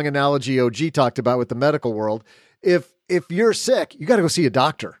crazy long analogy OG talked about with the medical world, if you're sick, you got to go see a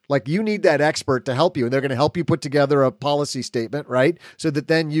doctor. Like you need that expert to help you, and they're going to help you put together a policy statement, right? So that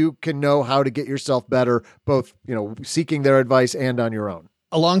then you can know how to get yourself better, both, seeking their advice and on your own.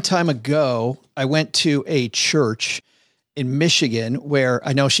 A long time ago, I went to a church in Michigan where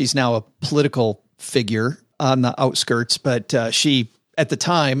I know she's now a political figure on the outskirts, but she, at the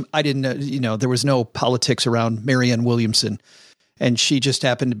time, I didn't know, there was no politics around Marianne Williamson, and she just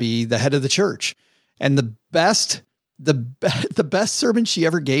happened to be the head of the church. And the best sermon she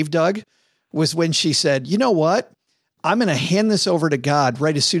ever gave, Doug, was when she said, you know what? I'm going to hand this over to God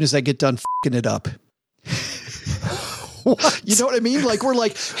right as soon as I get done fucking it up. What? You know what I mean? Like, we're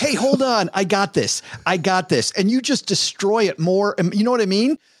like, hey, hold on. I got this. And you just destroy it more. You know what I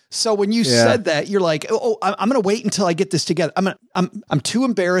mean? So when you said that, you're like, oh, I'm going to wait until I get this together. I'm too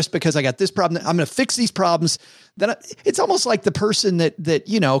embarrassed because I got this problem. I'm going to fix these problems. Then it's almost like the person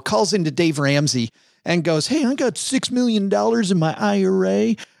that calls into Dave Ramsey and goes, hey, I got $6 million in my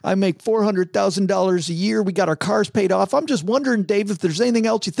IRA. I make $400,000 a year. We got our cars paid off. I'm just wondering, Dave, if there's anything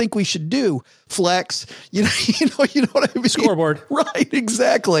else you think we should do. Flex, you know what I mean? Scoreboard. Right,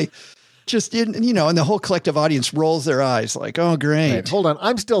 exactly. Just, and the whole collective audience rolls their eyes like, oh, great. Wait, hold on.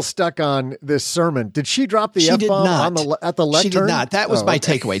 I'm still stuck on this sermon. Did she drop the F-bomb at the lectern? She did not. That was my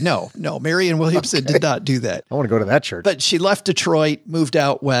takeaway. No, Marianne Williamson did not do that. I want to go to that church. But she left Detroit, moved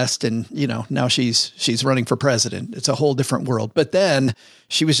out west, and, now she's running for president. It's a whole different world. But then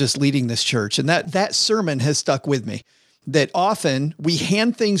she was just leading this church. And that sermon has stuck with me. That often we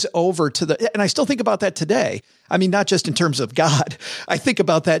hand things over and I still think about that today. I mean, not just in terms of God. I think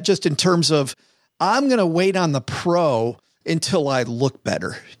about that just in terms of, I'm going to wait on the pro until I look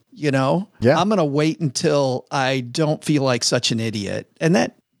better. I'm going to wait until I don't feel like such an idiot. And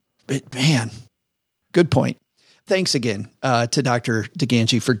man, good point. Thanks again to Dr.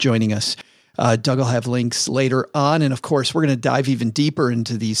 DeGangi for joining us. Doug will have links later on. And of course, we're going to dive even deeper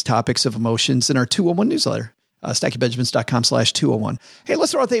into these topics of emotions in our 201 newsletter. StackingBenjamins.com/201. Hey,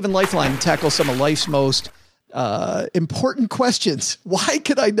 let's throw out the Haven Lifeline and tackle some of life's most important questions. Why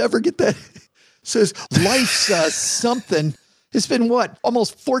could I never get that? Says life's something. It's been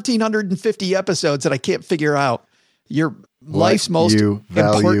almost 1,450 episodes that I can't figure out. Your life's most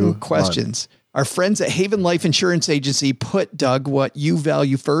important questions. Our friends at Haven Life Insurance Agency put, Doug, what you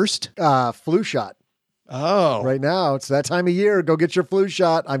value first? Flu shot. Oh, right now it's that time of year. Go get your flu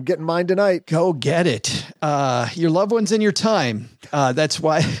shot. I'm getting mine tonight. Go get it. Your loved ones and your time. That's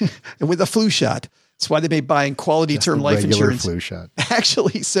why with a flu shot. That's why they made buying quality Just term the life regular insurance flu shot.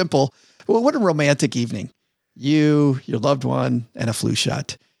 actually simple. Well, what a romantic evening. You, your loved one, and a flu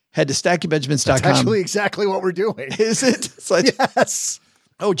shot. Head to stackingbenjamins.com. That's actually exactly what we're doing. Is it? It's like, Yes.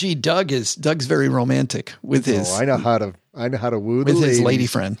 oh, gee, Doug's very romantic with his I know how to woo with the his ladies. lady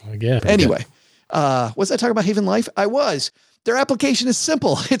friend. Again. Anyway, was I talking about Haven Life? I was. Their application is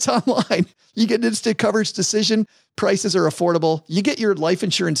simple. It's online. You get an instant coverage decision. Prices are affordable. You get your life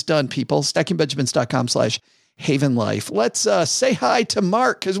insurance done, people. stackingbenjamins.com/Haven Life. Let's say hi to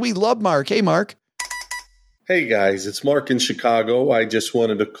Mark because we love Mark. Hey, Mark. Hey guys, it's Mark in Chicago. I just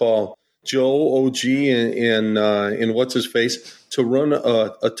wanted to call Joe, OG, and what's his face to run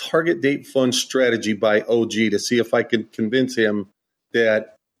a target date fund strategy by OG to see if I can convince him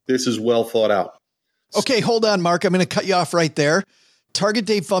that this is well thought out. Okay, hold on, Mark. I'm going to cut you off right there. Target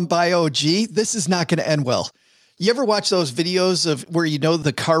date fund by OG. This is not going to end well. You ever watch those videos of where you know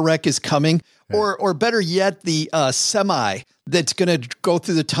the car wreck is coming, or better yet, the semi that's going to go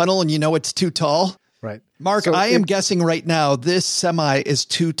through the tunnel and you know it's too tall? Right. Mark, so I am guessing right now this semi is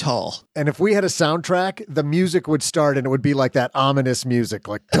too tall. And if we had a soundtrack, the music would start and it would be like that ominous music,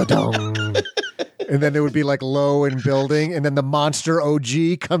 like da-dong. And then it would be like low and building. And then the monster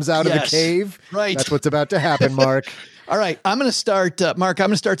OG comes out of the cave. Right. That's what's about to happen, Mark. All right. I'm going to start, Mark, I'm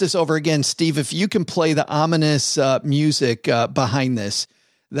going to start this over again. Steve, if you can play the ominous music behind this,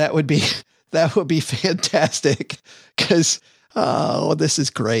 that would be fantastic because this is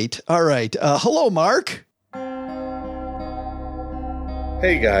great. All right. Hello, Mark.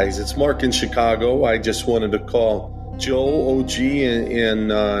 Hey guys, it's Mark in Chicago. I just wanted to call Joe, OG,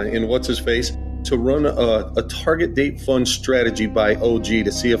 and what's his face to run a target date fund strategy by OG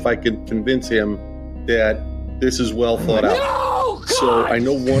to see if I can convince him that this is well thought out. No, so I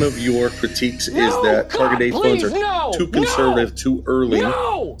know one of your critiques is that target date funds are too conservative, too early.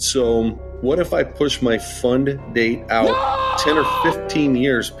 So what if I push my fund date out 10 or 15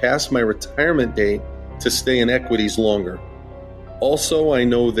 years past my retirement date to stay in equities longer? Also, I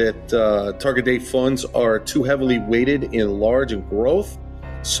know that target date funds are too heavily weighted in large and growth.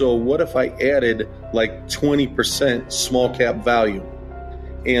 So what if I added like 20% small cap value?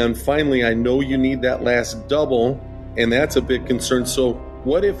 And finally, I know you need that last double, and that's a big concern. So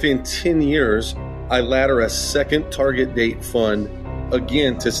what if in 10 years, I ladder a second target date fund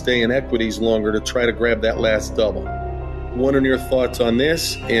again to stay in equities longer to try to grab that last double? Wondering your thoughts on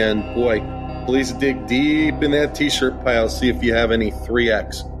this, and boy, please dig deep in that t-shirt pile, see if you have any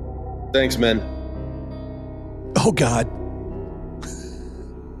 3X. Thanks, man. Oh, God.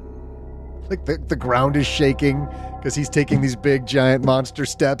 Like the ground is shaking because he's taking these big, giant monster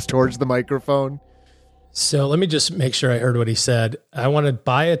steps towards the microphone. So let me just make sure I heard what he said. I want to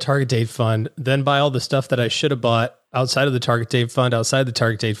buy a target date fund, then buy all the stuff that I should have bought outside of the target date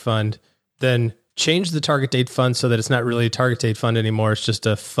fund, then change the target date fund so that it's not really a target date fund anymore. It's just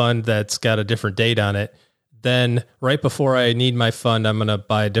a fund that's got a different date on it. Then right before I need my fund, I'm going to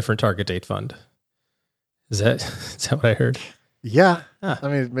buy a different target date fund. Is that what I heard? Yeah. I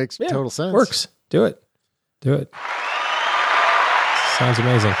mean, it makes total sense. Works. Do it. Sounds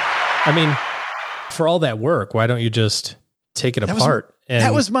amazing. I mean, for all that work, why don't you just take it apart?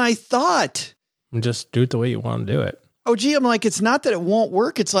 That was my thought. And just do it the way you want to do it. Oh, gee, I'm like, it's not that it won't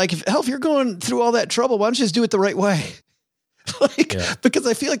work. It's like, if you're going through all that trouble, why don't you just do it the right way? Because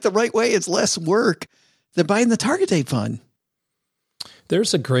I feel like the right way is less work than buying the target date fund.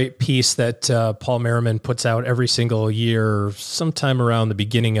 There's a great piece that Paul Merriman puts out every single year, sometime around the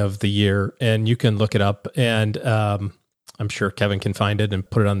beginning of the year, and you can look it up. And I'm sure Kevin can find it and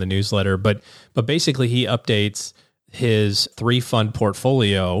put it on the newsletter. But basically, he updates his 3-fund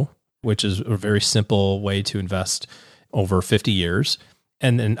portfolio, which is a very simple way to invest over 50 years,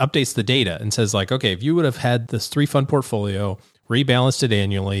 and then updates the data and says like, okay, if you would have had this 3-fund portfolio, rebalanced it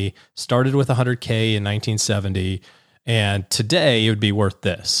annually, started with $100K in 1970, and today it would be worth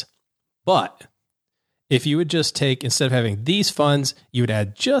this. But if you would just take, instead of having these funds, you would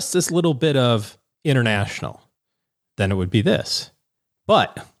add just this little bit of international, then it would be this.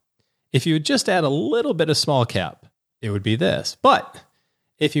 But if you would just add a little bit of small cap, it would be this. But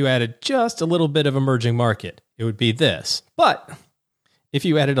if you added just a little bit of emerging market, it would be this. But if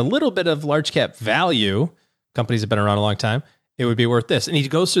you added a little bit of large cap value, companies have been around a long time, it would be worth this. And he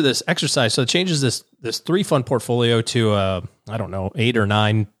goes through this exercise. So it changes this 3-fund portfolio to a, 8 or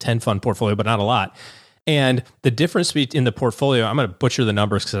 9, 10-fund portfolio, but not a lot. And the difference in the portfolio, I'm going to butcher the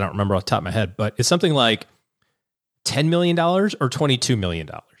numbers because I don't remember off the top of my head, but it's something like $10 million or $22 million.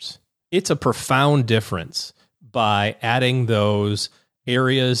 It's a profound difference by adding those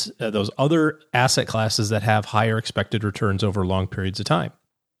areas, those other asset classes that have higher expected returns over long periods of time.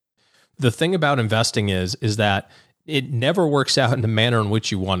 the thing about investing is that it never works out in the manner in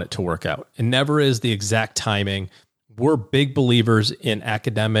which you want it to work out. It never is the exact timing. We're big believers in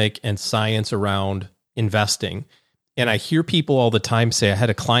academic and science around investing. And I hear people all the time say, I had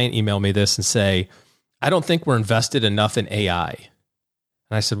a client email me this and say, I don't think we're invested enough in AI.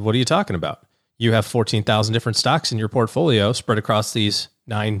 And I said, what are you talking about? You have 14,000 different stocks in your portfolio spread across these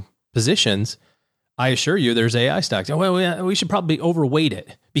 9 positions. I assure you there's AI stocks. Oh, well, we should probably overweight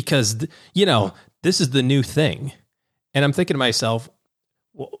it because, this is the new thing. And I'm thinking to myself,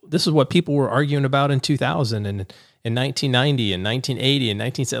 well, this is what people were arguing about in 2000 and in 1990 and 1980 and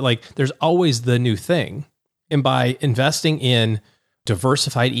 1970. Like, there's always the new thing. And by investing in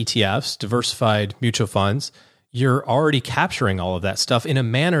diversified ETFs, diversified mutual funds, you're already capturing all of that stuff in a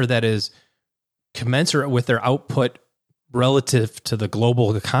manner that is commensurate with their output relative to the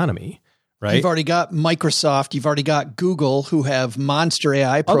global economy, right? You've already got Microsoft, you've already got Google, who have monster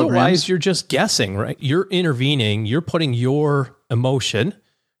AI programs. Otherwise, you're just guessing, right? You're intervening, you're putting your emotion.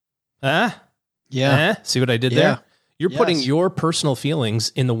 See what I did there? You're putting your personal feelings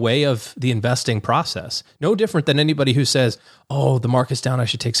in the way of the investing process. No different than anybody who says, "Oh, the market's down, I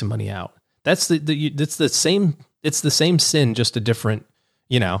should take some money out." That's the same. It's the same sin, just a different.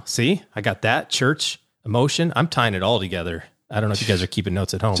 See, I got that church emotion. I'm tying it all together. I don't know if you guys are keeping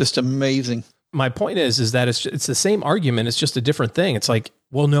notes at home. Just amazing. My point is that it's the same argument. It's just a different thing. It's like,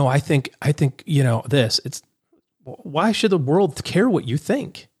 well, no, I think this. It's why should the world care what you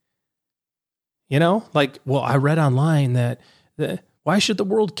think? Well, I read online that why should the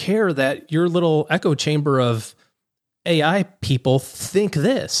world care that your little echo chamber of AI people think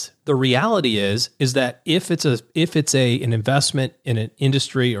this? The reality is that if it's an investment in an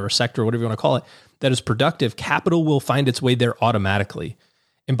industry or a sector, whatever you want to call it, that is productive, capital will find its way there automatically.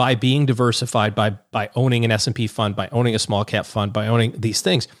 And by being diversified, by owning an S&P fund, by owning a small cap fund, by owning these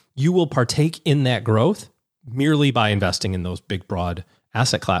things, you will partake in that growth merely by investing in those big, broad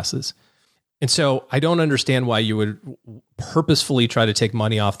asset classes. And so I don't understand why you would purposefully try to take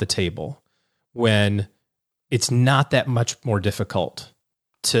money off the table when it's not that much more difficult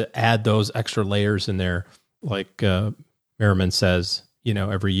to add those extra layers in there, like Merriman says,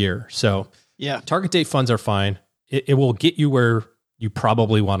 every year. So target date funds are fine. It will get you where you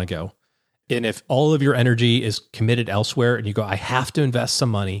probably want to go. And if all of your energy is committed elsewhere and you go, I have to invest some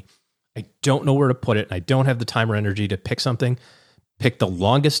money, I don't know where to put it, and I don't have the time or energy to pick something, pick the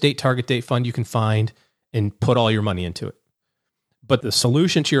longest date target date fund you can find and put all your money into it. But the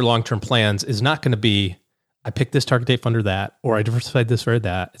solution to your long-term plans is not going to be, I picked this target date fund or that, or I diversified this or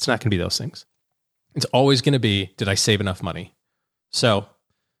that. It's not going to be those things. It's always going to be, did I save enough money? So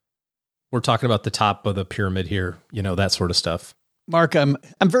we're talking about the top of the pyramid here, that sort of stuff. Mark, I'm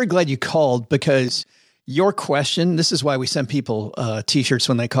very glad you called, because your question, this is why we send people t-shirts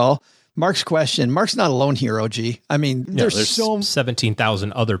when they call. Mark's question, Mark's not alone here, OG. I mean, there's so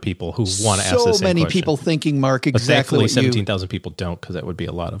 17,000 other people who want to ask the same question. So many people thinking, Mark, exactly what 17,000 people don't, because that would be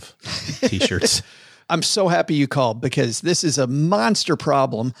a lot of t-shirts. I'm so happy you called, because this is a monster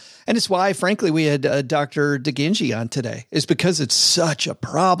problem. And it's why, frankly, we had Dr. DeGangi on today, is because it's such a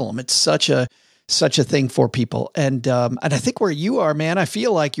problem. It's such a thing for people. And I think where you are, man, I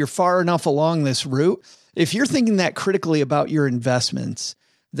feel like you're far enough along this route. If you're thinking that critically about your investments,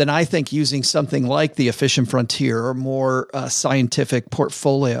 then I think using something like the Efficient Frontier or more scientific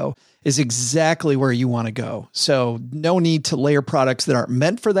portfolio is exactly where you want to go. So no need to layer products that aren't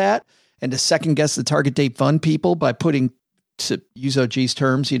meant for that, and to second guess the target date fund people by putting, to use OG's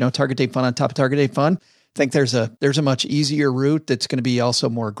terms, target date fund on top of target date fund. I think there's a much easier route that's going to be also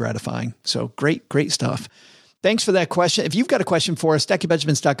more gratifying. So great stuff. Thanks for that question. If you've got a question for us,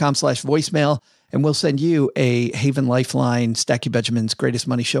 StackyBenjamins.com/voicemail, and we'll send you a Haven Lifeline Stacky Benjamin's Greatest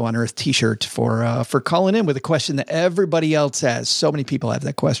Money Show on Earth t-shirt for calling in with a question that everybody else has. So many people have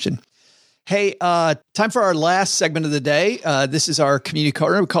that question. Hey, time for our last segment of the day. This is our community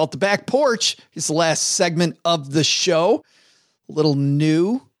corner. We call it the Back Porch. It's the last segment of the show. A little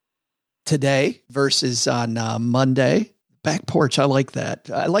new today versus on Monday. Back porch. I like that.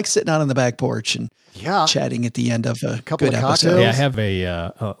 I like sitting out on the back porch and chatting at the end of a couple of episode. Yeah, I have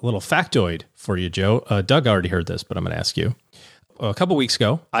a little factoid for you, Joe. Doug already heard this, but I'm going to ask you. A couple weeks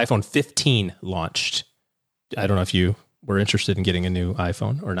ago, iPhone 15 launched. I don't know if you were interested in getting a new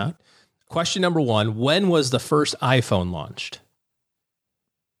iPhone or not. Question number 1, when was the first iPhone launched?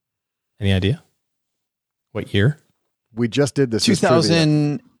 Any idea? What year? We just did this.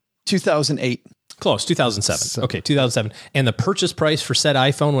 2008. Close, 2007. Okay, 2007. And the purchase price for said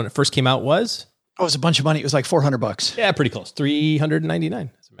iPhone when it first came out was? Oh, it was a bunch of money. It was like $400. Yeah, pretty close.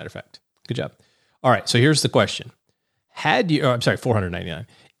 $399, as a matter of fact. Good job. All right, so here's the question. $499.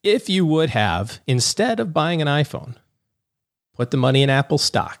 if you would have, instead of buying an iPhone, put the money in Apple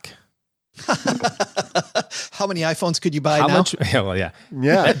stock. How many iPhones could you buy How now? much? Yeah, well, yeah.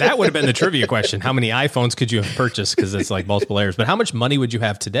 That would have been the trivia question. How many iPhones could you have purchased? Because it's like multiple layers. But how much money would you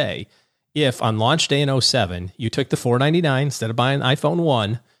have today if on launch day in 2007, you took the $499 instead of buying iPhone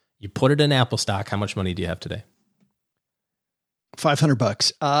 1, you put it in Apple stock? How much money do you have today?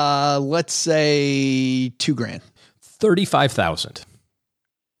 $500. Let's say $2,000. $35,000.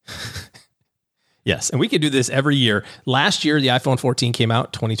 Yes, and we could do this every year. Last year, the iPhone 14 came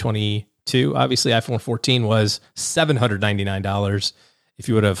out, 2022. Obviously, iPhone 14 was $799. If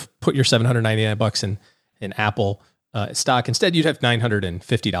you would have put your $799 in Apple stock, instead you'd have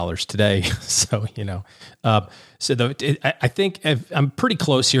 $950 today. So I think I'm pretty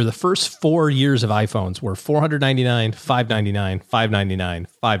close here. The first 4 years of iPhones were $499, $599, $599,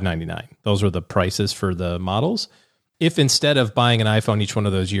 $599. Those were the prices for the models. If instead of buying an iPhone each one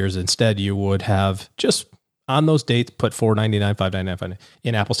of those years, instead you would have just on those dates put $499, $599, $599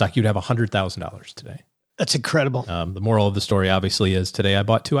 in Apple stock, you'd have $100,000 today. That's incredible. The moral of the story obviously is today I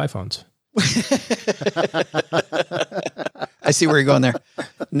bought 2 iPhones. I see where you're going there.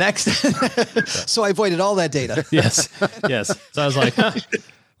 Next. So I avoided all that data. Yes. So I was like,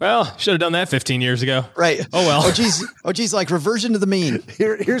 well, should have done that 15 years ago. Right. Oh, well. OG's like reversion to the mean.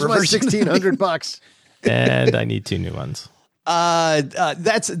 Here's my $1,600. And I need 2 new ones.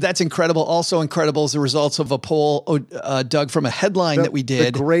 That's incredible. Also incredible is the results of a poll, Doug, from a headline that we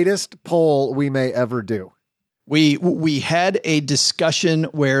did. The greatest poll we may ever do. We had a discussion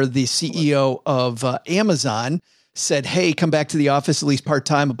where the CEO of Amazon said, hey, come back to the office at least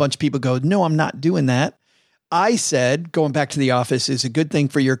part-time. A bunch of people go, no, I'm not doing that. I said, going back to the office is a good thing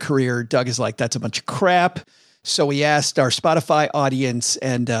for your career. Doug is like, that's a bunch of crap. So we asked our Spotify audience,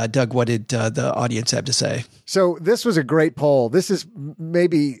 and Doug, what did the audience have to say? So this was a great poll. This is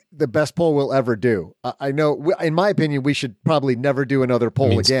maybe the best poll we'll ever do. I know, in my opinion, we should probably never do another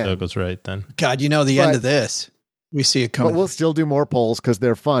poll again. Doug was right then. God, the end of this. We see it coming. But we'll still do more polls because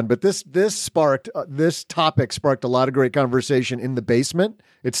they're fun. But this topic sparked a lot of great conversation in the basement.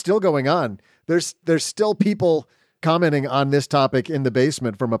 It's still going on. There's still people commenting on this topic in the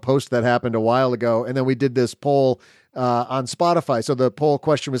basement from a post that happened a while ago. And then we did this poll on Spotify. So the poll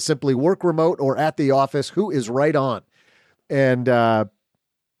question was simply work remote or at the office. Who is right on? And,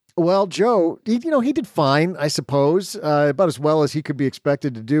 well, Joe, he did fine, I suppose, about as well as he could be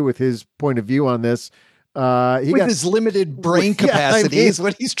expected to do with his point of view on this. His limited brain capacity is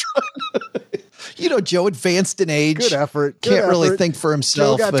what he's trying to. Joe advanced in age. Good effort. Can't really think for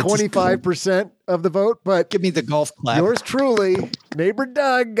himself. Joe got 25% of the vote, but give me the golf clap. Yours truly, neighbor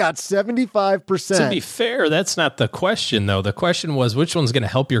Doug, got 75%. To be fair, that's not the question, though. The question was which one's going to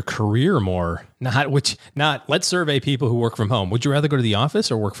help your career more. Not let's survey people who work from home. Would you rather go to the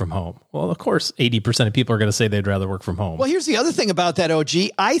office or work from home? Well, of course, 80% of people are going to say they'd rather work from home. Well, here's the other thing about that,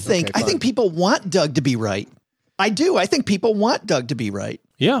 OG. I think people want Doug to be right. I do. I think people want Doug to be right.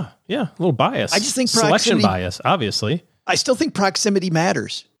 Yeah. A little bias. I just think selection bias, obviously. I still think proximity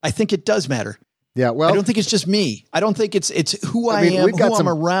matters. I think it does matter. Yeah, well, I don't think it's just me. I don't think it's who I am, I'm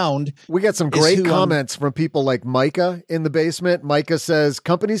around. We got some great comments from people like Micah in the basement. Micah says,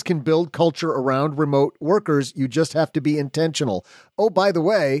 companies can build culture around remote workers. You just have to be intentional. Oh, by the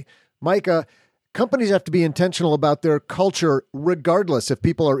way, Micah, companies have to be intentional about their culture regardless if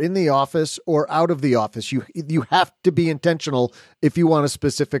people are in the office or out of the office. You have to be intentional if you want a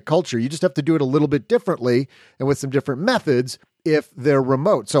specific culture. You just have to do it a little bit differently and with some different methods if they're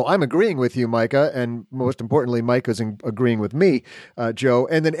remote. So I'm agreeing with you, Micah, and most importantly, Micah's agreeing with me, Joe.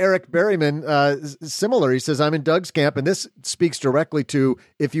 And then Eric Berryman, similar. He says, I'm in Doug's camp, and this speaks directly to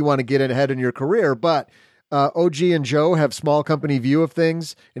if you want to get ahead in your career, but OG and Joe have small company view of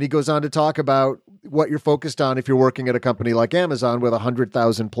things, and he goes on to talk about what you're focused on if you're working at a company like Amazon with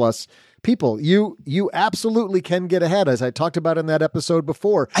 100,000 plus people. You absolutely can get ahead, as I talked about in that episode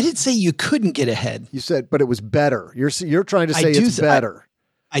before. I didn't say you couldn't get ahead. You said, but it was better. You're trying to say it's better.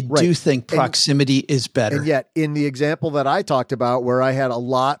 I do think proximity is better. And yet, in the example that I talked about, where I had a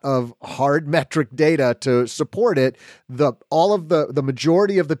lot of hard metric data to support it, the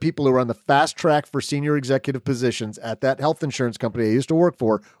majority of the people who were on the fast track for senior executive positions at that health insurance company I used to work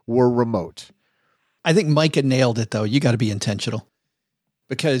for were remote. I think Micah nailed it, though. You got to be intentional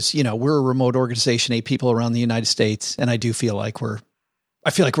because, we're a remote organization, 8 people around the United States. And I do feel like we're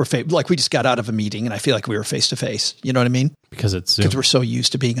we just got out of a meeting and I feel like we were face to face. You know what I mean? Because it's Zoom. Because we're so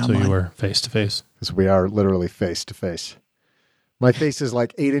used to being online. So you were face to face. Because we are literally face to face. My face is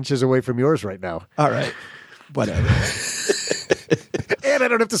like 8 inches away from yours right now. All right. Whatever. And I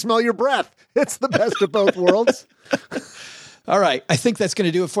don't have to smell your breath. It's the best of both worlds. All right. I think that's going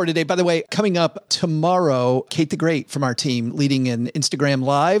to do it for today. By the way, coming up tomorrow, Kate the Great from our team leading an Instagram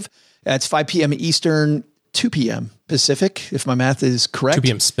Live. It's 5 p.m. Eastern, 2 p.m. Pacific, if my math is correct. 2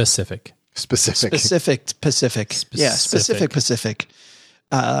 p.m. Pacific. Pacific. Yeah, specific Pacific.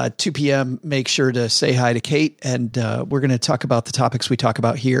 2 p.m. Make sure to say hi to Kate, and we're going to talk about the topics we talk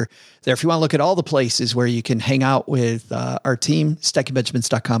about here. There, if you want to look at all the places where you can hang out with our team,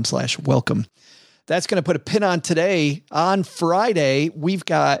 stackingbenjamins.com/welcome. That's going to put a pin on today. On Friday, we've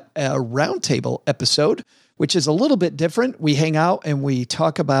got a roundtable episode, which is a little bit different. We hang out and we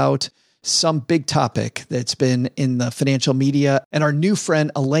talk about some big topic that's been in the financial media, and our new friend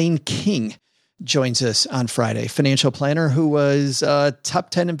Elaine King joins us on Friday, financial planner who was a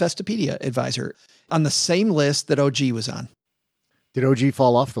top 10 Investopedia advisor on the same list that OG was on. Did OG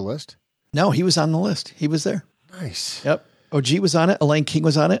fall off the list? No, he was on the list. He was there. Nice. Yep. OG was on it. Elaine King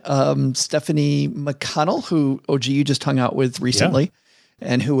was on it. Stephanie McConnell, who OG you just hung out with recently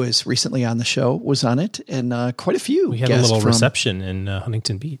and who was recently on the show, was on it. And quite a few We had a little reception in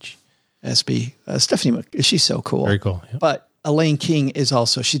Huntington Beach. SB. Stephanie, she's so cool. Very cool. Yep. But Elaine King is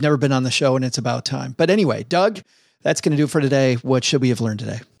also, she's never been on the show, and it's about time. But anyway, Doug, that's going to do it for today. What should we have learned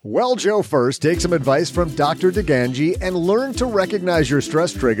today? Well, Joe, first, take some advice from Dr. DeGangi and learn to recognize your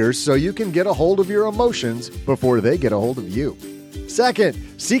stress triggers so you can get a hold of your emotions before they get a hold of you. Second,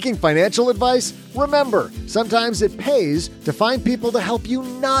 seeking financial advice? Remember, sometimes it pays to find people to help you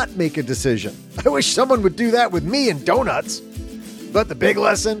not make a decision. I wish someone would do that with me and donuts. But the big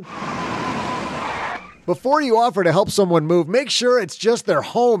lesson? Before you offer to help someone move, make sure it's just their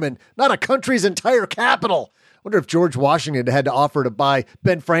home and not a country's entire capital. Wonder if George Washington had to offer to buy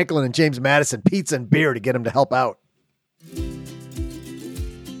Ben Franklin and James Madison pizza and beer to get him to help out.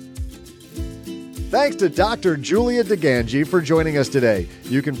 Thanks to Dr. Julia DeGangi for joining us today.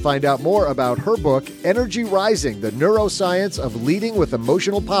 You can find out more about her book, Energy Rising, The Neuroscience of Leading with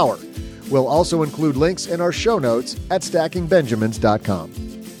Emotional Power. We'll also include links in our show notes at stackingbenjamins.com.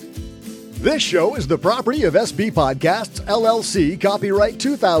 This show is the property of SB Podcasts, LLC, copyright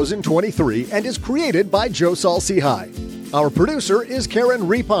 2023, and is created by Joe Saul-Sehy. Our producer is Karen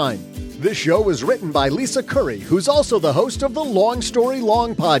Repine. This show was written by Lisa Curry, who's also the host of the Long Story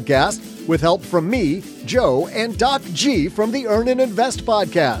Long podcast, with help from me, Joe, and Doc G from the Earn and Invest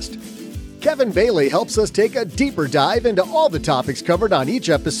podcast. Kevin Bailey helps us take a deeper dive into all the topics covered on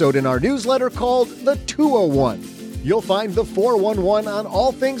each episode in our newsletter called The 201. You'll find the 411 on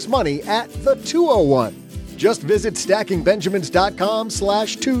all things money at the 201. Just visit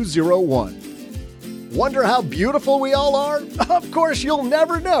stackingbenjamins.com/201. Wonder how beautiful we all are? Of course, you'll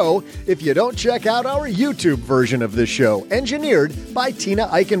never know if you don't check out our YouTube version of this show, engineered by Tina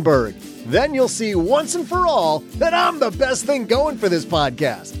Eichenberg. Then you'll see once and for all that I'm the best thing going for this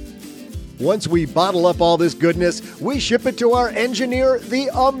podcast. Once we bottle up all this goodness, we ship it to our engineer, the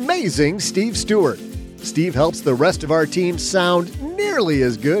amazing Steve Stewart. Steve helps the rest of our team sound nearly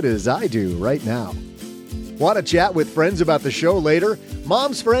as good as I do right now. Want to chat with friends about the show later?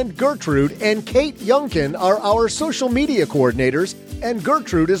 Mom's friend Gertrude and Kate Youngkin are our social media coordinators, and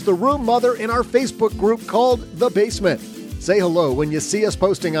Gertrude is the room mother in our Facebook group called The Basement. Say hello when you see us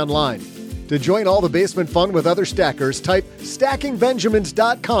posting online. To join all the basement fun with other stackers, type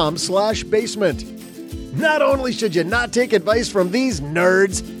stackingbenjamins.com/basement. Not only should you not take advice from these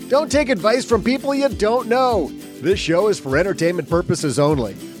nerds, don't take advice from people you don't know. This show is for entertainment purposes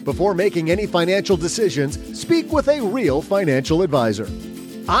only. Before making any financial decisions, speak with a real financial advisor.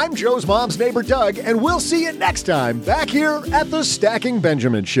 I'm Joe's mom's neighbor, Doug, and we'll see you next time back here at the Stacking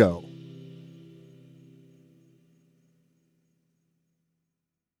Benjamin Show.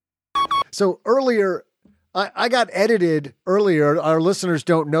 So earlier, I got edited earlier. Our listeners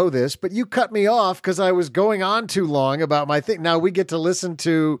don't know this, but you cut me off because I was going on too long about my thing. Now we get to listen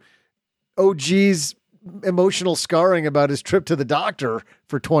to OG's emotional scarring about his trip to the doctor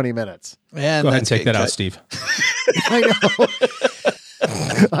for 20 minutes. Man, go ahead and take that out, Steve. I know.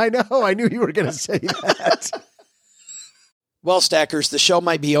 I know. I knew you were going to say that. Well, Stackers, the show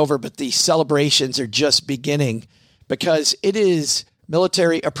might be over, but the celebrations are just beginning because it is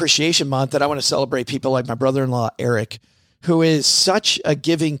Military Appreciation Month, and I want to celebrate people like my brother-in-law, Eric, who is such a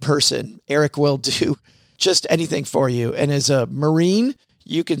giving person. Eric will do just anything for you. And as a Marine,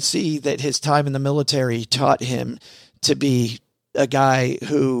 you can see that his time in the military taught him to be a guy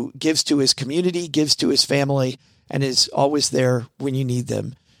who gives to his community, gives to his family, and is always there when you need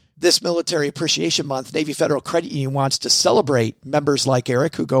them. This Military Appreciation Month, Navy Federal Credit Union wants to celebrate members like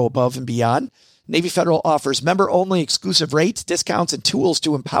Eric who go above and beyond. Navy Federal offers member-only exclusive rates, discounts, and tools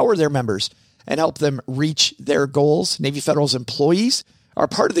to empower their members and help them reach their goals. Navy Federal's employees are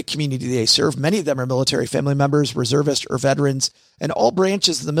part of the community they serve. Many of them are military family members, reservists, or veterans, and all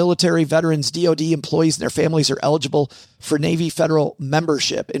branches of the military, veterans, DoD employees, and their families are eligible for Navy Federal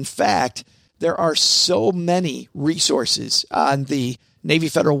membership. In fact, there are so many resources on the Navy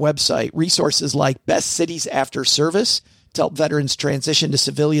Federal website, resources like Best Cities After Service to help veterans transition to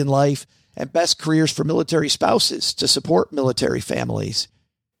civilian life, and Best Careers for Military Spouses to support military families.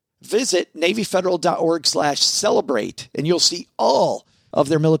 Visit NavyFederal.org/celebrate, and you'll see all of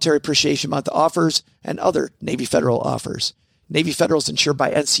their Military Appreciation Month offers and other Navy Federal offers. Navy Federal is insured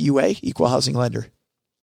by NCUA, Equal Housing Lender.